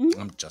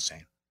 I'm just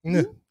saying.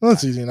 Yeah, well,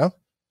 that's easy enough.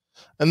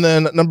 And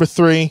then number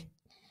 3.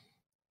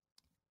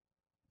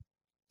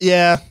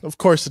 Yeah, of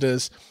course it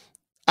is.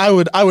 I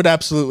would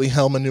absolutely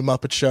helm a new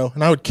Muppet Show,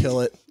 and I would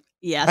kill it.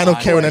 Yeah, I don't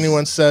care what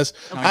anyone says.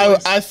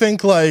 I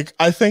think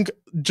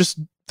just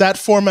that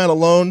format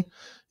alone,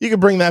 you could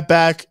bring that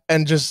back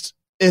and just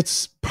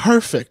it's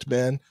perfect,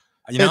 man.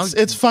 You know,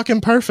 it's fucking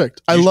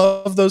perfect. I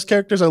love those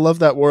characters. I love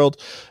that world,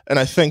 and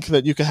I think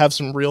that you could have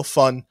some real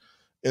fun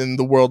in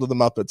the world of the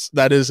Muppets.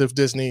 That is, if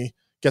Disney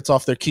gets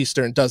off their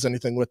keister and does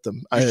anything with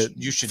them.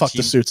 You should fuck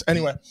the suits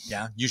anyway.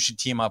 Yeah, you should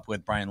team up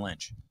with Brian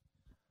Lynch.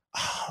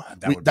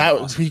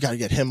 we got to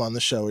get him on the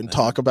show and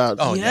talk about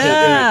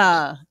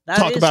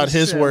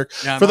his work.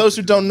 Yeah, for those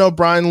who don't know,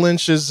 Brian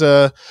Lynch is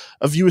a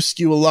View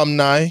Askew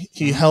alumni.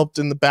 He helped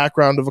in the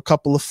background of a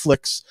couple of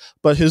flicks,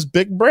 but his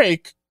big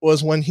break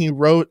was when he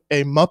wrote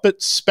a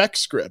Muppet spec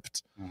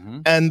script,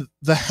 and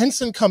the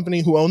Henson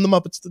Company, who owned the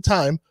Muppets at the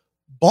time,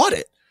 bought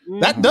it.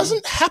 That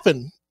doesn't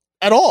happen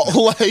at all.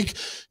 Like,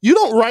 you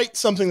don't write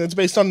something that's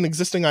based on an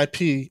existing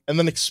IP and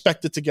then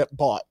expect it to get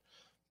bought.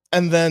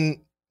 And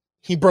then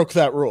he broke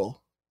that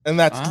rule, and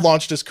that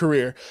launched his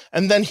career.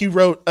 And then he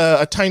wrote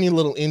a tiny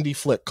little indie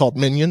flick called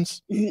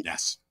Minions.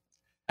 Yes.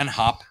 And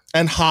Hop.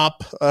 And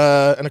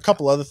a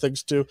couple other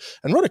things too.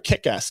 And wrote a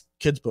kick-ass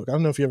kids book. I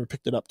don't know if you ever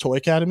picked it up, Toy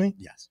Academy.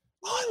 Yes.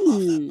 Oh, I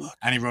love that book.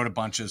 And he wrote a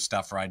bunch of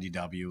stuff for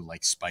IDW,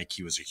 like Spike.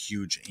 He was a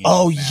huge fan.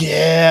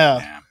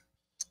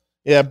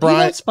 Yeah, Brian.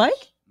 You wrote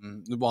Spike?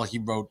 Well, he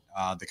wrote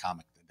the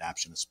comic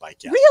adaptation of Spike.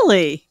 Yes.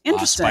 Really?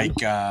 Interesting.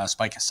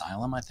 Spike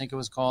Asylum, I think it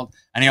was called.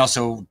 And he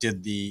also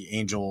did the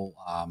Angel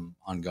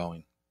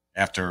ongoing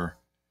after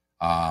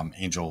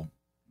Angel,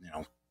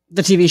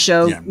 the TV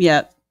show.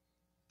 Yeah.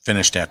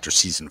 Finished after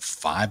season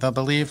 5, I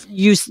believe.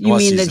 You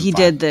mean that he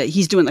did the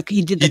comics.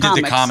 He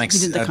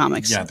did the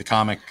comics. Yeah, the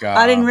comic.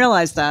 I didn't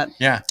realize that.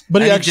 Yeah,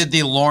 but he did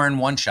the Lauren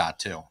one shot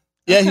too.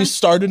 Yeah, he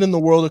started in the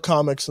world of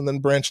comics and then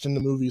branched into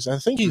movies. I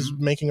think he's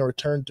making a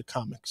return to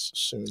comics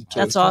soon too.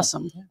 That's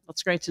awesome.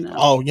 That's great to know.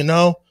 Oh,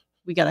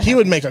 He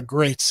would make a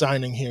great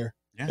signing here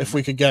if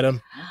we could get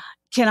him.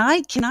 Can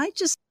I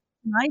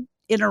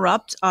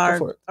interrupt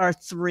our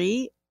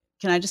three?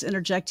 Can I just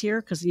interject here?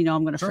 Because, I'm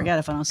going to forget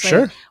if I don't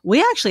say it.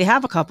 We actually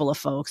have a couple of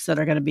folks that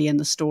are going to be in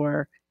the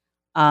store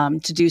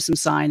to do some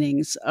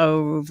signings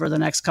over the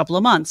next couple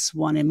of months.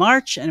 One in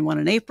March and one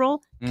in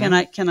April. Can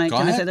I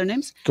say their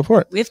names? Go for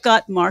it. We've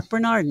got Mark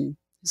Bernardin,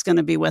 who's going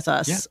to be with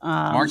us. Yeah.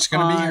 Mark's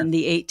going to be here on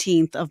the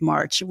 18th of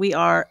March. We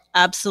are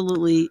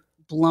absolutely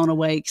blown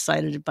away,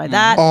 excited by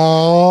that.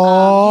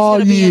 Oh,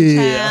 he's going to be in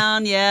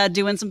town,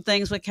 doing some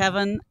things with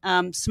Kevin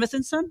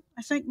Smithinson.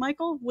 I think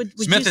Michael would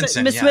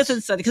Smithinson, you say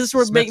Smithinson, because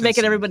we're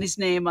making everybody's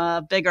name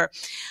bigger.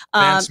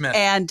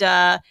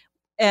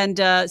 And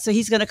so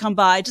he's going to come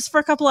by just for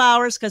a couple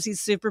hours because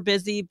he's super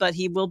busy, but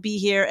he will be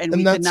here, and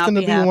we could not be happier. And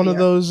that's going to be one of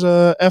those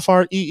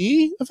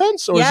FREE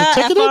events, or is it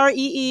ticketed?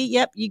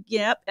 FREE.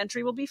 Yep.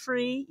 Entry will be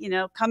free.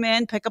 Come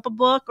in, pick up a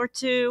book or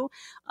two,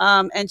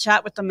 and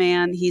chat with the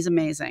man. He's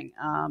amazing.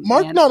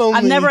 Mark, not only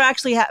I've never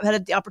actually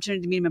had the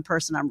opportunity to meet him in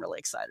person. I'm really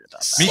excited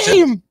about that.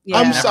 Same.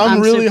 Yeah, I'm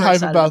really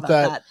hyped about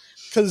that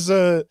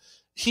because.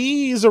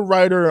 He's a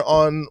writer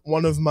on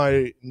one of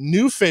my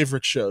new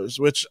favorite shows,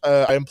 which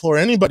I implore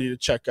anybody to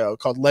check out,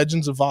 called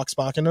Legends of Vox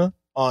Machina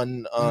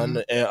on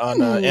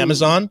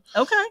Amazon.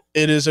 Okay.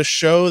 It is a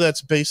show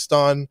that's based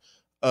on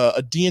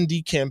a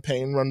D&D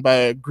campaign run by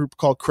a group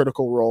called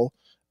Critical Role,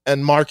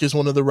 and Mark is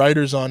one of the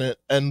writers on it.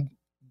 And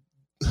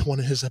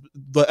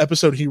the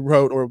episode he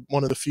wrote, or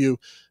one of the few,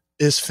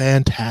 is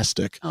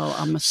fantastic.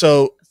 That's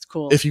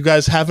cool. If you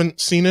guys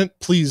haven't seen it,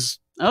 please.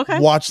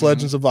 Watch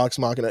Legends of Vox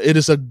Machina. It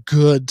is a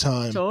good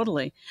time.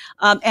 Totally.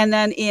 And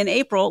then in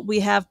April, we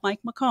have Mike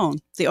McCone,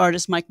 the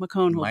artist Mike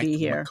McCone will be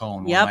here.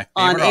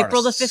 On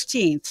April the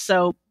 15th.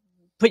 So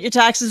put your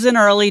taxes in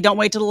early. Don't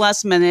wait till the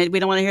last minute. We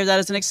don't want to hear that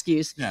as an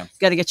excuse. Yeah.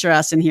 Got to get your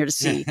ass in here to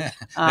see.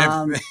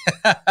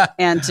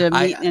 And to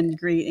meet and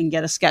greet and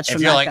get a sketch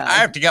from that guy. If you're like, I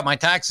have to get my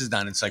taxes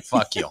done, it's like,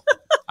 fuck you. All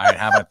right,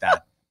 how about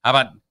that? How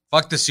about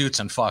fuck the suits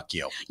and fuck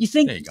you.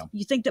 There you go.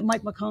 You think that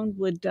Mike McCone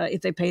would,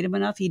 if they paid him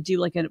enough, he'd do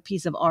like a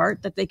piece of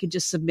art that they could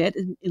just submit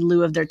in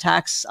lieu of their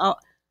tax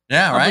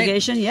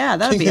obligation? Right? Yeah,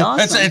 that'd be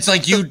awesome. It's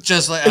like you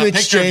just like in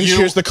exchange.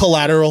 Here's the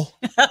collateral,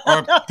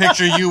 or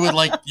picture you with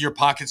like your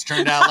pockets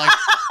turned out like.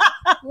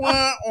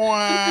 Wah,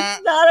 wah.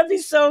 That'd be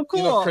so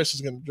cool. Chris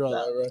is going to draw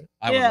that, right?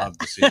 I would love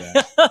to see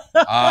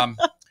that.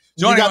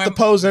 You got the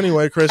pose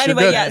anyway, Chris.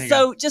 Anyway,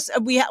 so just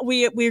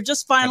we're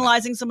just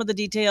finalizing some of the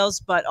details,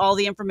 but all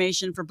the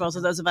information for both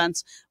of those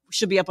events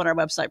should be up on our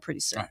website pretty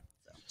soon. Right.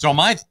 So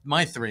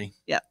my three.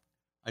 Yeah.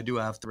 I do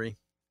have three.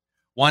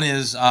 One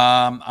is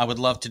I would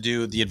love to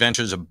do the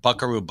Adventures of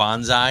Buckaroo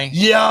Banzai.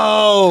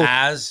 Yo!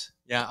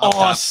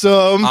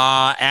 Awesome.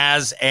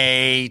 As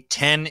a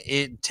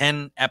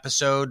 10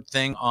 episode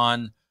thing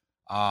on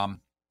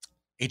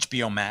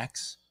HBO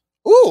Max.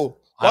 Ooh,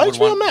 why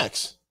HBO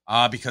Max?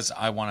 Because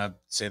I want to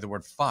say the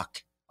word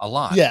fuck a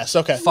lot. Yes,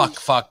 okay.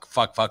 Fuck.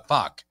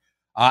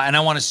 And I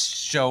want to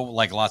show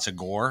like lots of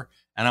gore.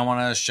 And I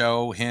want to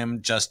show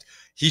him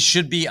he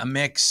should be a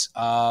mix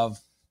of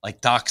like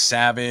Doc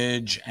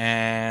Savage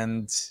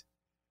and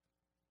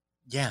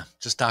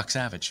just Doc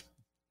Savage.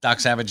 Doc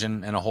Savage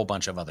and a whole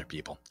bunch of other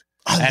people.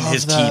 And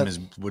his team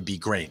would be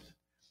great.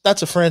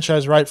 That's a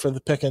franchise right for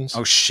the pickings.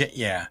 Oh shit,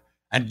 yeah.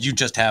 And you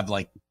just have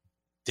like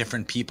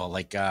different people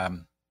like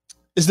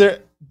is there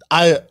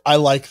I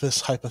like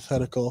this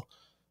hypothetical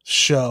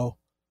show.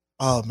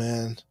 Oh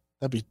man,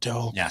 that'd be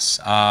dope. Yes.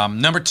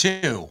 Number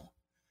 2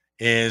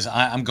 is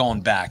I'm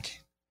going back.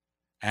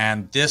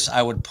 And this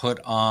I would put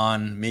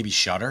on maybe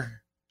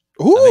Shudder.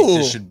 Ooh. I think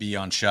this should be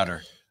on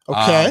Shudder.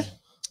 Okay.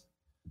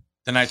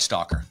 The Night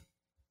Stalker.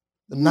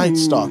 The Night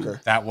Stalker.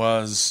 That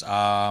was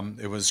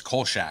it was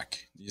Kolchak.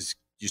 It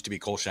used to be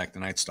Kolchak the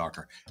Night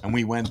Stalker, and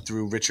we went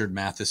through Richard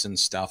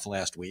Matheson's stuff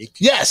last week.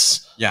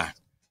 Yes. Yeah,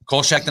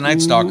 Kolchak the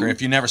Night Stalker.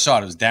 If you never saw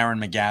it, it was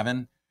Darren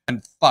McGavin.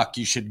 And fuck,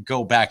 you should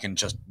go back and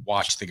just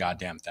watch the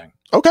goddamn thing.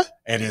 Okay.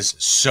 It is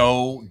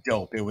so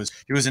dope. He was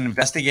an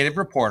investigative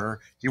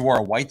reporter. He wore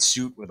a white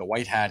suit with a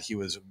white hat. He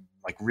was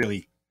like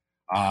really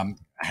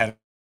ahead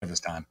of his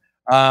time.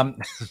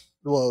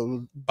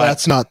 Well,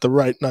 that's not the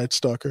right Night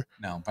Stalker.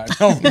 No,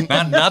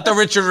 not the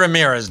Richard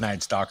Ramirez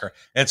Night Stalker.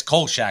 It's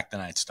Kolchak the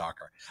Night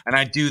Stalker. And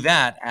I do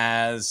that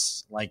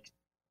as like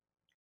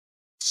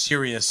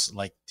serious,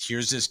 like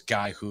here's this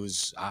guy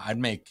who's I'd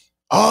make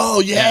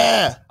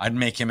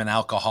him an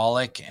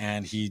alcoholic,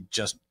 and he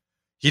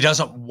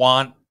doesn't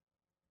want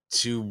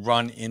to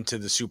run into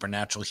the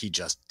supernatural. He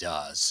just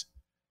does.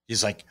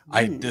 He's like,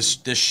 this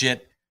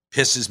shit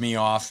pisses me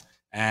off,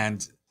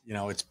 and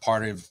it's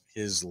part of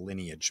his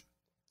lineage.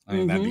 I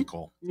think that'd be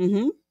cool.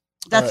 Mm-hmm.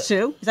 That's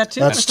two. Is that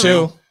two? That's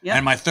two. Yep.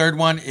 And my third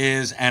one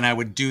is, and I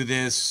would do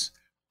this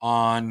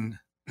on,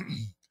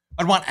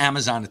 I'd want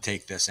Amazon to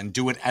take this and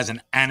do it as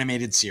an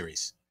animated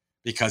series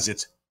because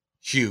it's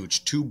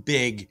huge, too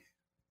big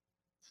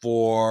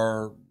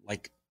for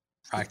like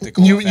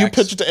practical You effects.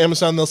 pitch it to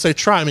Amazon, they'll say,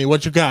 try me.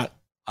 What you got?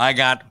 I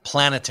got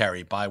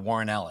Planetary by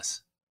Warren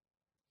Ellis.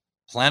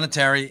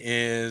 Planetary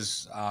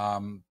is,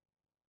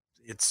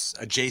 it's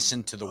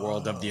adjacent to the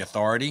world of The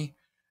Authority.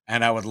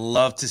 And I would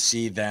love to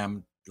see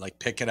them like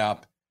pick it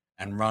up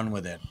and run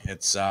with it.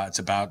 It's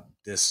about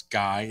this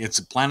guy.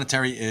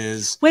 Planetary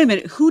is. Wait a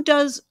minute.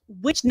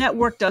 Which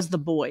network does The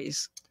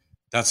Boys?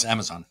 That's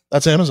Amazon.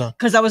 That's Amazon.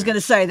 Because I was going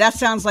to say that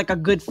sounds like a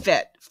good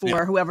fit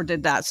for whoever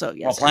did that. So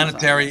yes. Well,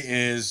 Planetary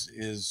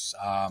is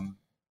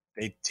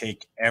they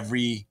take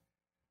every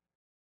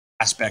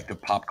aspect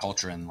of pop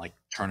culture and like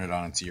turn it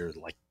on its ear,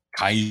 like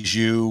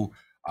kaiju,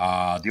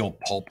 the old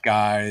pulp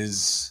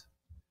guys.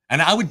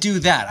 And I would do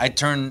that. I'd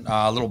turn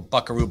little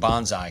Buckaroo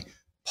Banzai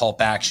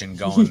pulp action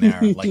going there,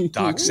 like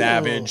Doc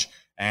Savage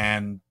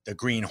and the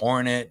Green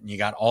Hornet. And you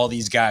got all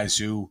these guys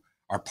who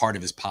are part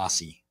of his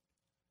posse.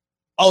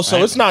 Oh,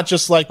 so it's not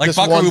just like this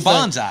Buckaroo one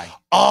Banzai.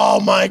 Oh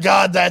my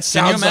God, that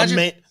sounds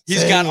amazing.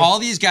 He's got all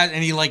these guys,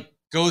 and he like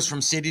goes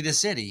from city to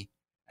city,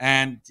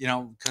 and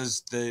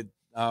because the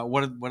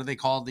what do they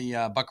call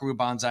the Buckaroo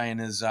Banzai and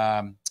his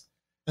the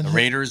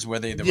Raiders? Were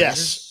they the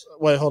Raiders?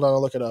 Wait, hold on,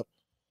 I'll look it up.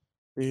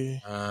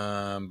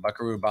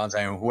 Buckaroo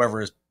Banzai and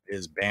whoever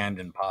his band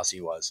and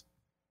posse was,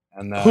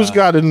 and who's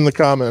got it in the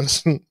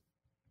comments?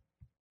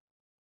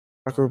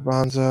 Buckaroo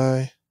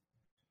Banzai.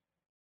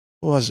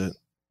 Who was it?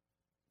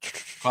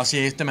 Across the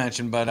Eighth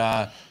Dimension,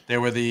 but they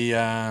were the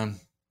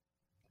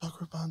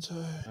Buckaroo Banzai.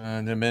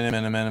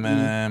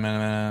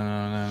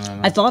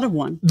 I thought of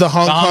one. The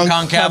Hong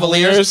Kong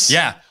Cavaliers.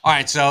 Yeah. All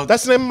right. So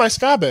that's the name of my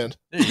ska band.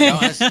 There you go.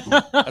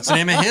 That's the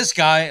name of his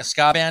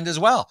ska band as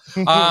well.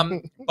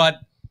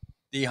 But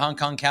the Hong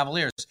Kong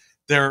Cavaliers,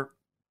 they're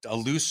a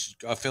loose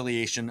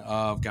affiliation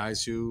of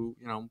guys who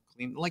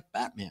clean like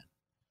Batman.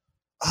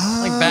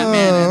 Like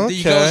Batman, and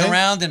he goes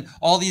around, and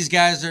all these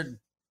guys are.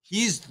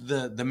 He's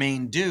the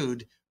main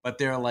dude, but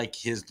they're like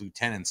his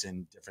lieutenants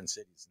in different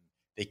cities, and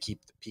they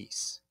keep the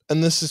peace.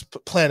 And this is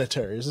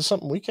Planetary. Is this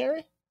something we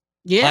carry?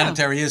 Yeah,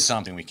 Planetary is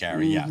something we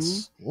carry.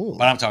 Yes,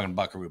 but I'm talking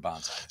Buckaroo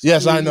Banzai.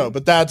 Yes, I know,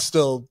 but that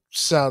still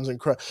sounds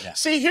incredible. Yeah.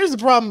 See, here's the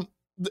problem.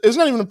 It's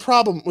not even a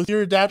problem with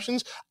your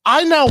adaptions.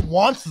 I now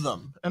want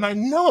them, and I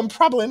know I'm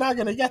probably not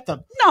going to get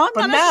them. No,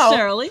 not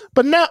necessarily.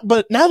 But now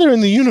they're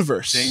in the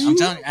universe. See, I'm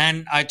telling you,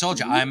 and I told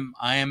you,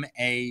 I am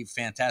a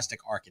fantastic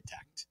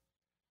architect.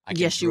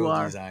 Yes, you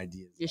are.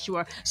 Yes, you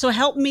are. So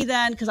help me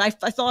then, because I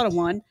thought of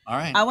one. All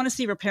right. I want to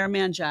see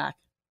Repairman Jack.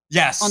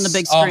 Yes. On the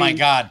big screen. Oh my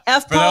God.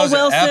 F. Paul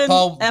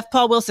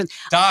Wilson.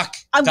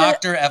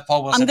 Dr. F.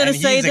 Paul Wilson. I'm going to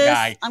say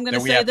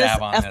this.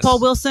 F. Paul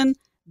Wilson,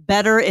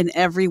 better in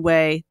every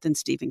way than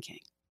Stephen King.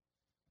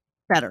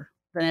 Better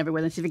than every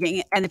way than Stephen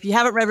King. And if you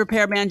haven't read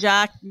Repairman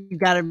Jack, you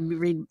got to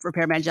read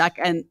Repairman Jack.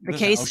 And the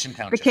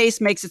case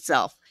makes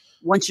itself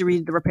once you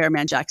read the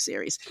Repairman Jack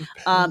series.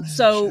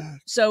 So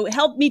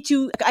help me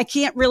to, I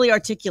can't really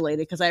articulate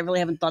it because I really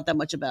haven't thought that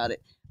much about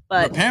it.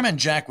 But Repairman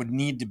Jack would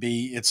need to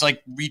be, it's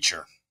like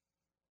Reacher.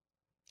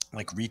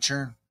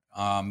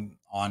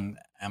 On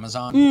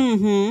Amazon.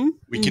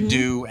 We could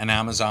do an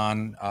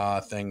Amazon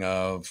thing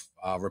of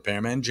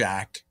Repairman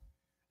Jack,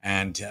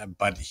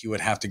 but he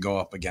would have to go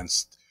up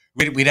against,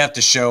 we'd have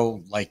to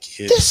show like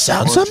his. This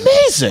sounds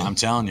amazing. I'm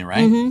telling you,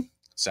 right?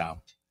 So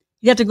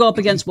you have to go up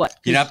against what?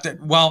 You'd have to,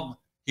 well,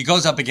 he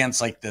goes up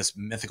against like this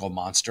mythical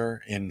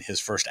monster in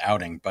his first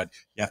outing, but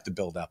you have to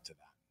build up to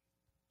that.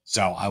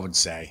 So I would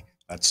say,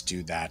 let's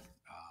do that.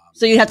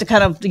 So you have to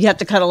kind of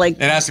like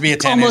it has to be a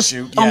 10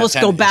 issue. Yeah, almost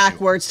go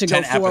backwards to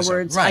go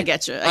forwards. Right. I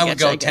get you. I would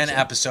go 10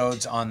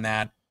 episodes on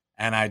that,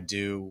 and I'd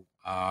do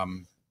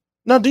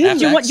Now, do you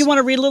want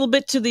to read a little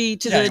bit to the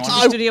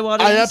studio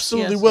audience? I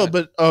absolutely will,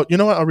 but you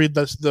know what? I'll read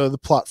the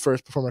plot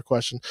first before my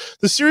question.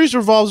 The series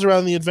revolves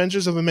around the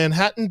adventures of a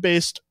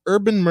Manhattan-based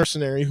urban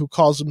mercenary who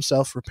calls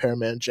himself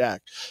Repairman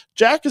Jack.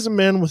 Jack is a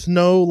man with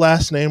no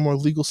last name or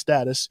legal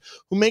status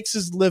who makes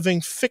his living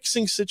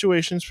fixing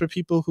situations for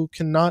people who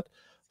cannot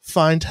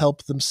find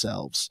help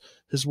themselves.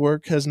 His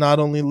work has not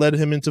only led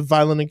him into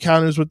violent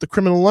encounters with the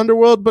criminal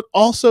underworld, but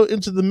also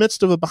into the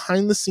midst of a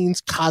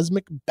behind-the-scenes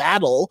cosmic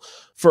battle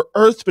for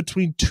Earth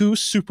between two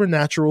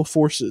supernatural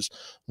forces,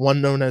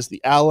 one known as the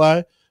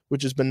Ally,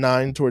 which is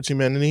benign towards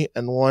humanity,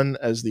 and one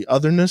as the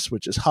Otherness,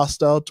 which is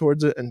hostile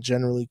towards it and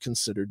generally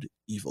considered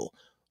evil.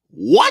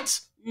 What?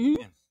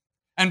 Mm-hmm.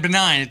 And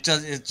benign, it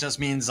just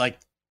means like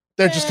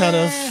they're just kind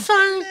of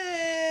fine.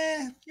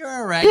 You're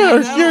all right.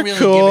 I don't really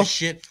cool. give a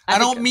shit. I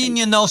don't mean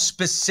you no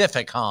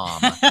specific harm.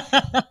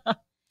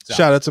 So.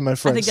 Shout out to my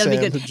friend Sam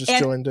who just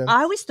joined in.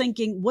 I was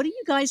thinking, what do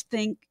you guys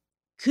think?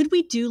 Could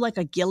we do like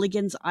a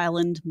Gilligan's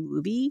Island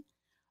movie,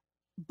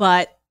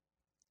 but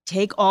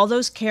take all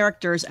those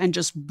characters and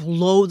just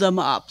blow them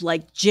up?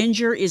 Like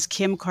Ginger is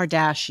Kim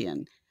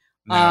Kardashian.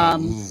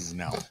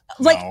 No.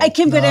 Like a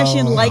Kim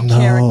Kardashian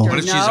character. What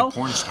if she's a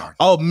porn star?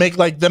 Oh, make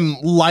like them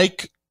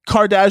like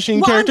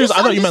Kardashian characters?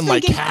 I thought you meant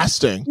thinking, like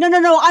casting.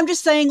 No. I'm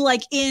just saying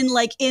like in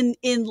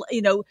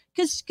you know,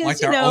 because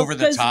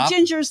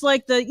Ginger's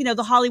like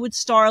the Hollywood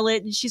starlet,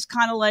 and she's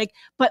kind of like,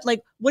 but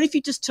like, what if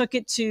you just took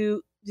it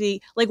to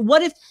the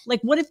what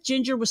if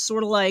Ginger was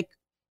sort of like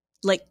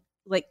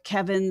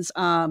Kevin's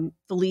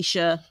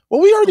Felicia?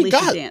 Well, we already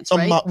got dance,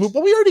 right?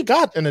 we already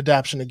got an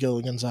adaptation of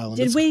Gilligan's Island.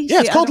 Did we?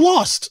 Yeah, it's called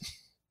Lost.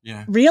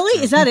 Yeah.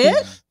 Really? Is that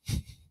it?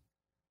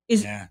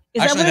 Is that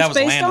what it's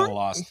based Land on? Of the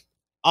Lost.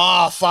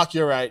 Ah, fuck,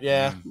 you're right.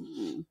 Yeah.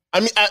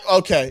 I mean,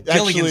 okay.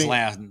 Gilligan's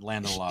Land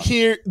of the Lost.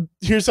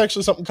 Here's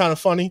actually something kind of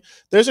funny.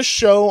 There's a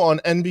show on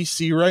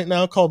NBC right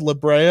now called La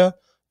Brea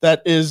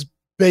that is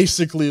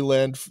basically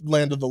Land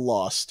of the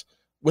Lost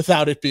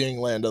without it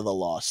being Land of the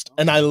Lost.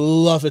 And I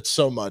love it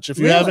so much. If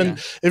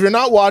you're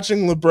not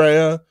watching La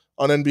Brea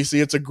on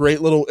NBC, it's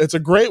a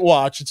great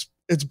watch.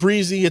 It's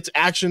breezy, it's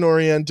action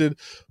oriented,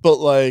 but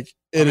like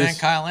My man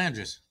Kyle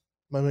Andrews,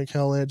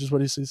 what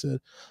he said.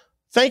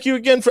 Thank you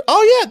again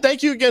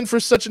for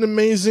such an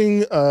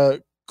amazing,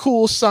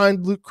 cool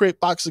signed Loot Crate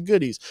box of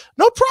goodies.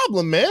 No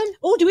problem, man.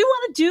 Oh, do we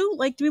want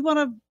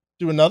to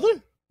do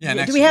another?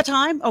 Yeah. Do we have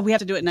time? Oh, we have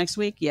to do it next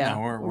week. Yeah,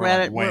 no,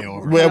 we're way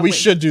over. Well, we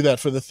should do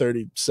that for the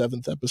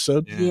 37th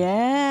episode. Yeah.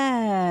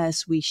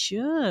 Yes, we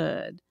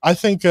should. I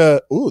think.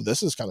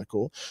 This is kind of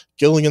cool.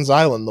 Gilligan's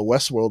Island, the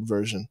Westworld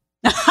version.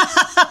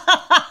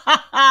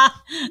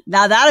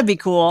 Now that'd be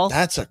cool.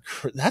 That's a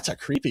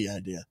creepy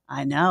idea.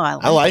 I know.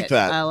 I like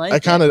that.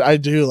 I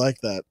do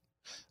like that.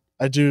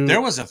 I do.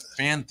 There was a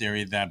fan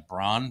theory that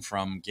Bronn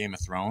from Game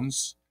of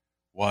Thrones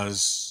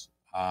was,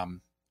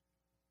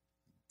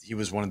 he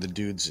was one of the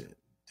dudes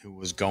who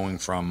was going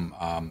from.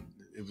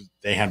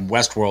 They had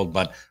Westworld,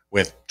 but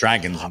with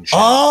dragons and shit.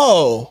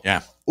 Oh,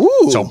 yeah.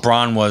 Ooh. So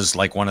Bronn was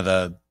like one of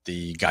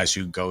the guys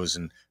who goes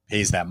and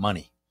pays that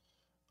money.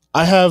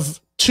 I have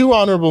two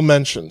honorable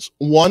mentions.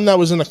 One that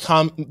was in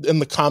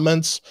the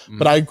comments,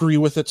 but I agree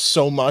with it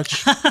so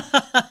much.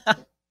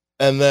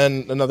 And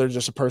then another,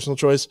 just a personal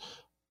choice.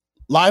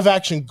 Live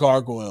action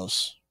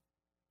Gargoyles.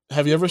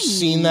 Have you ever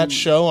seen that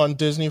show on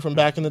Disney from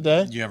back in the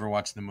day? You ever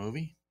watch the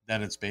movie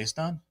that it's based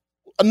on?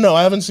 No,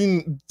 I haven't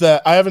seen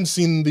that. I haven't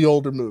seen the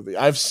older movie.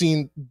 I've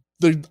seen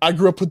I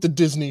grew up with the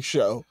Disney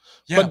show,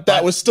 but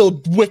that was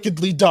still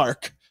wickedly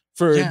dark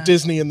for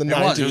Disney in the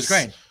 90s. It was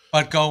great.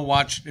 But go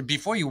watch,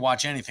 before you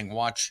watch anything,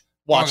 watch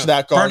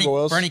that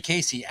Gargoyles. Bernie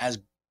Casey as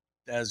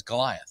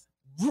Goliath.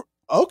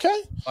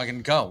 Okay.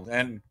 Fucking go.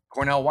 And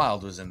Cornell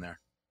Wilde was in there.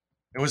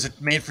 It was a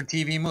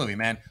made-for-TV movie,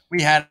 man.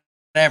 We had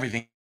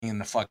everything in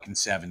the fucking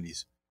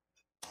 70s.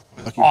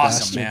 It was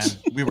awesome,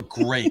 bastards. Man. We were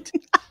great.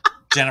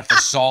 Jennifer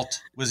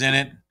Salt was in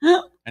it.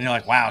 And you're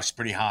like, wow, she's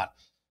pretty hot.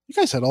 You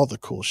guys had all the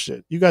cool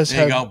shit. You guys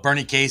there you go.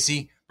 Bernie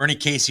Casey. Bernie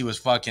Casey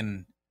was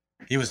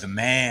he was the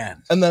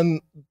man. And then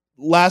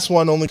last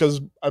one, only because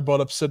I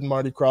brought up Sid and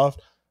Marty Krofft.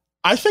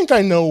 I think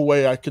I know a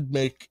way I could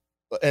make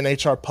an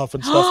HR Puff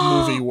and Stuff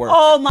movie work.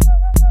 Oh my!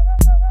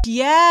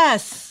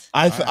 Yes.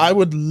 I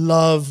would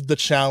love the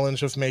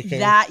challenge of making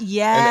that.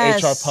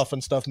 Yes. An HR Puff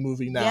and Stuff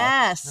movie now.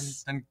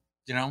 Yes. And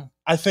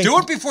I think do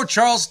it before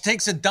Charles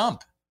takes a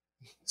dump.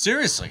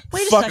 Seriously.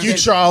 Fuck you,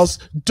 Charles.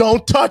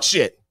 Don't touch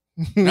it.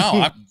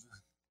 No.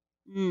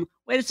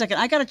 Wait a second.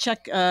 I got to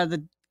check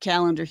the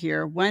calendar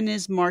here. When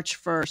is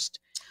March 1st?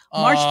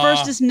 March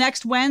 1st is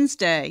next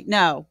Wednesday.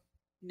 No.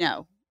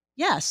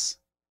 Yes.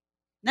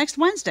 Next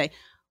Wednesday.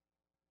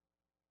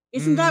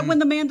 Isn't that when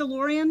The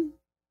Mandalorian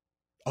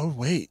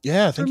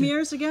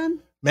premieres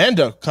again?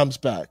 Mando comes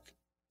back.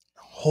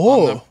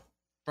 Oh.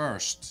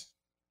 March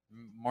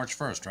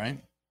 1st, right?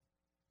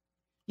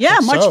 Yeah,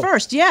 March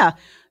 1st. Yeah.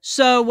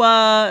 So,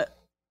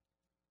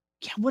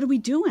 what are we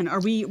doing? Are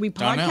we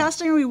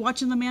podcasting or are we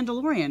watching The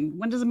Mandalorian?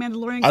 When does The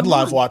Mandalorian come I'd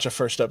live watch a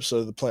first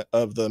episode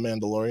of the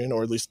Mandalorian,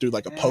 or at least do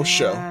like a post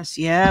show. Yes,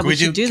 yeah, we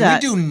should do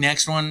that. Can we do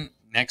next one?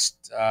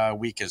 next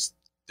week is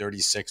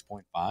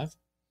 36.5.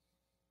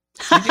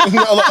 A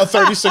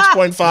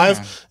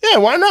 36.5. Yeah,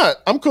 why not?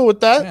 I'm cool with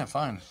that. Yeah,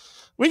 fine.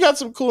 We got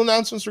some cool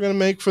announcements we're going to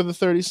make for the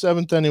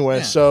 37th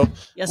anyway, so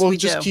we'll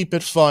just keep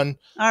it fun.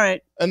 All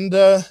right. And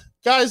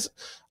guys,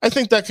 I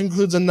think that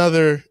concludes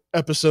another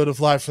episode of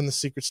Live from the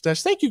Secret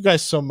Stash. Thank you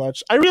guys so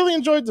much. I really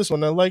enjoyed this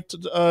one. I liked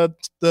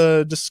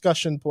the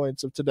discussion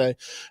points of today.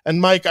 And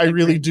Mike, I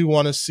really do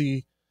want to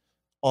see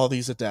all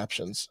these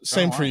adaptions.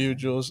 Same for you,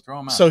 Jules.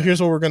 So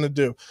here's what we're going to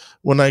do.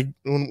 When I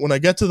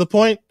get to the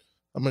point,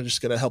 I'm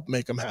just going to help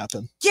make them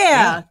happen.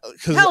 Yeah.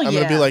 Because I'm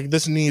going to be like,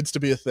 this needs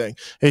to be a thing.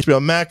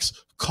 HBO Max,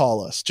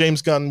 call us.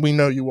 James Gunn, we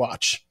know you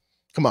watch.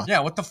 Come on. Yeah,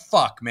 what the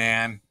fuck,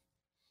 man?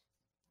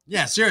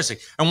 Yeah, seriously.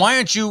 And why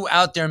aren't you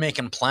out there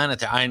making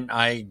Planetary?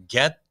 I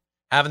get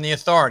having the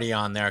Authority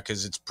on there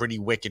because it's pretty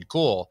wicked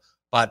cool.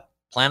 But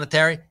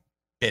Planetary,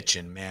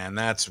 bitching, man.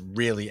 That's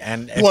really...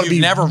 And if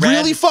you've never read...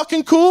 really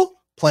fucking cool?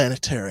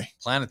 Planetary.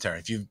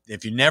 If you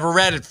never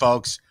read it,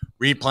 folks,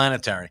 read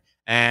Planetary.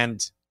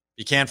 And...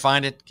 you can't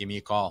find it, give me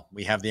a call.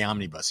 We have the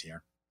omnibus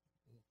here.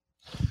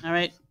 All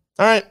right.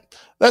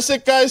 That's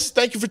it, guys.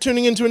 Thank you for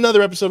tuning in to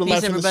another episode of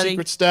Live from the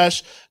Secret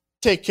Stash.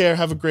 Take care.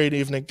 Have a great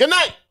evening. Good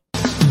night.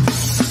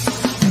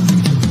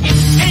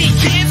 Hey,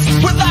 kids.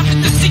 We're live at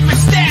the Secret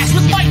Stash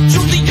with Mike,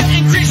 Julia,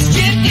 and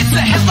Christian. It's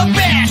the Hella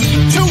Bash.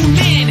 Tune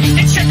in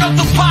and check out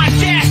the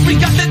podcast. We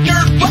got the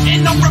nerd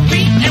button on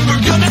repeat, and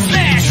we're gonna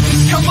smash.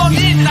 Come on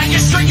in, and I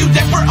assure you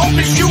that we're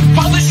open shoe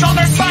polish on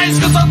our signs,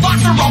 cause our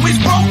locks are always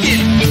broken.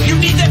 You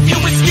need that view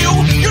askew?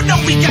 You know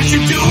we got you,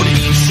 dude.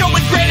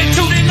 Showing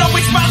gratitude and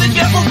always smiling,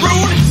 never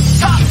rude.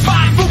 Top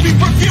 5 movie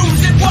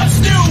reviews and what's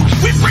new.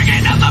 We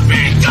bringing out the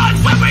big guns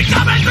when we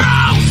coming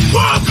through.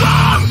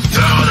 Welcome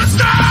to the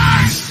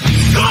stage.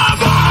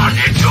 Come on,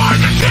 enjoy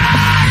the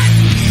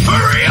day.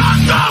 Hurry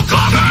up, don't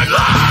come and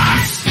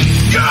last.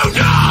 You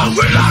know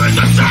we love it,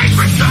 the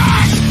Secret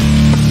Stash.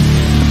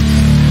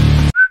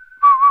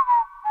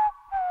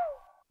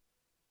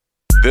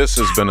 This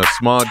has been a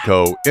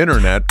Smodco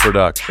Internet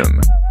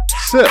production.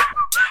 SIP.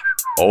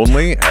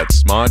 Only at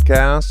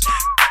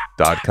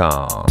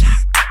smodcast.com.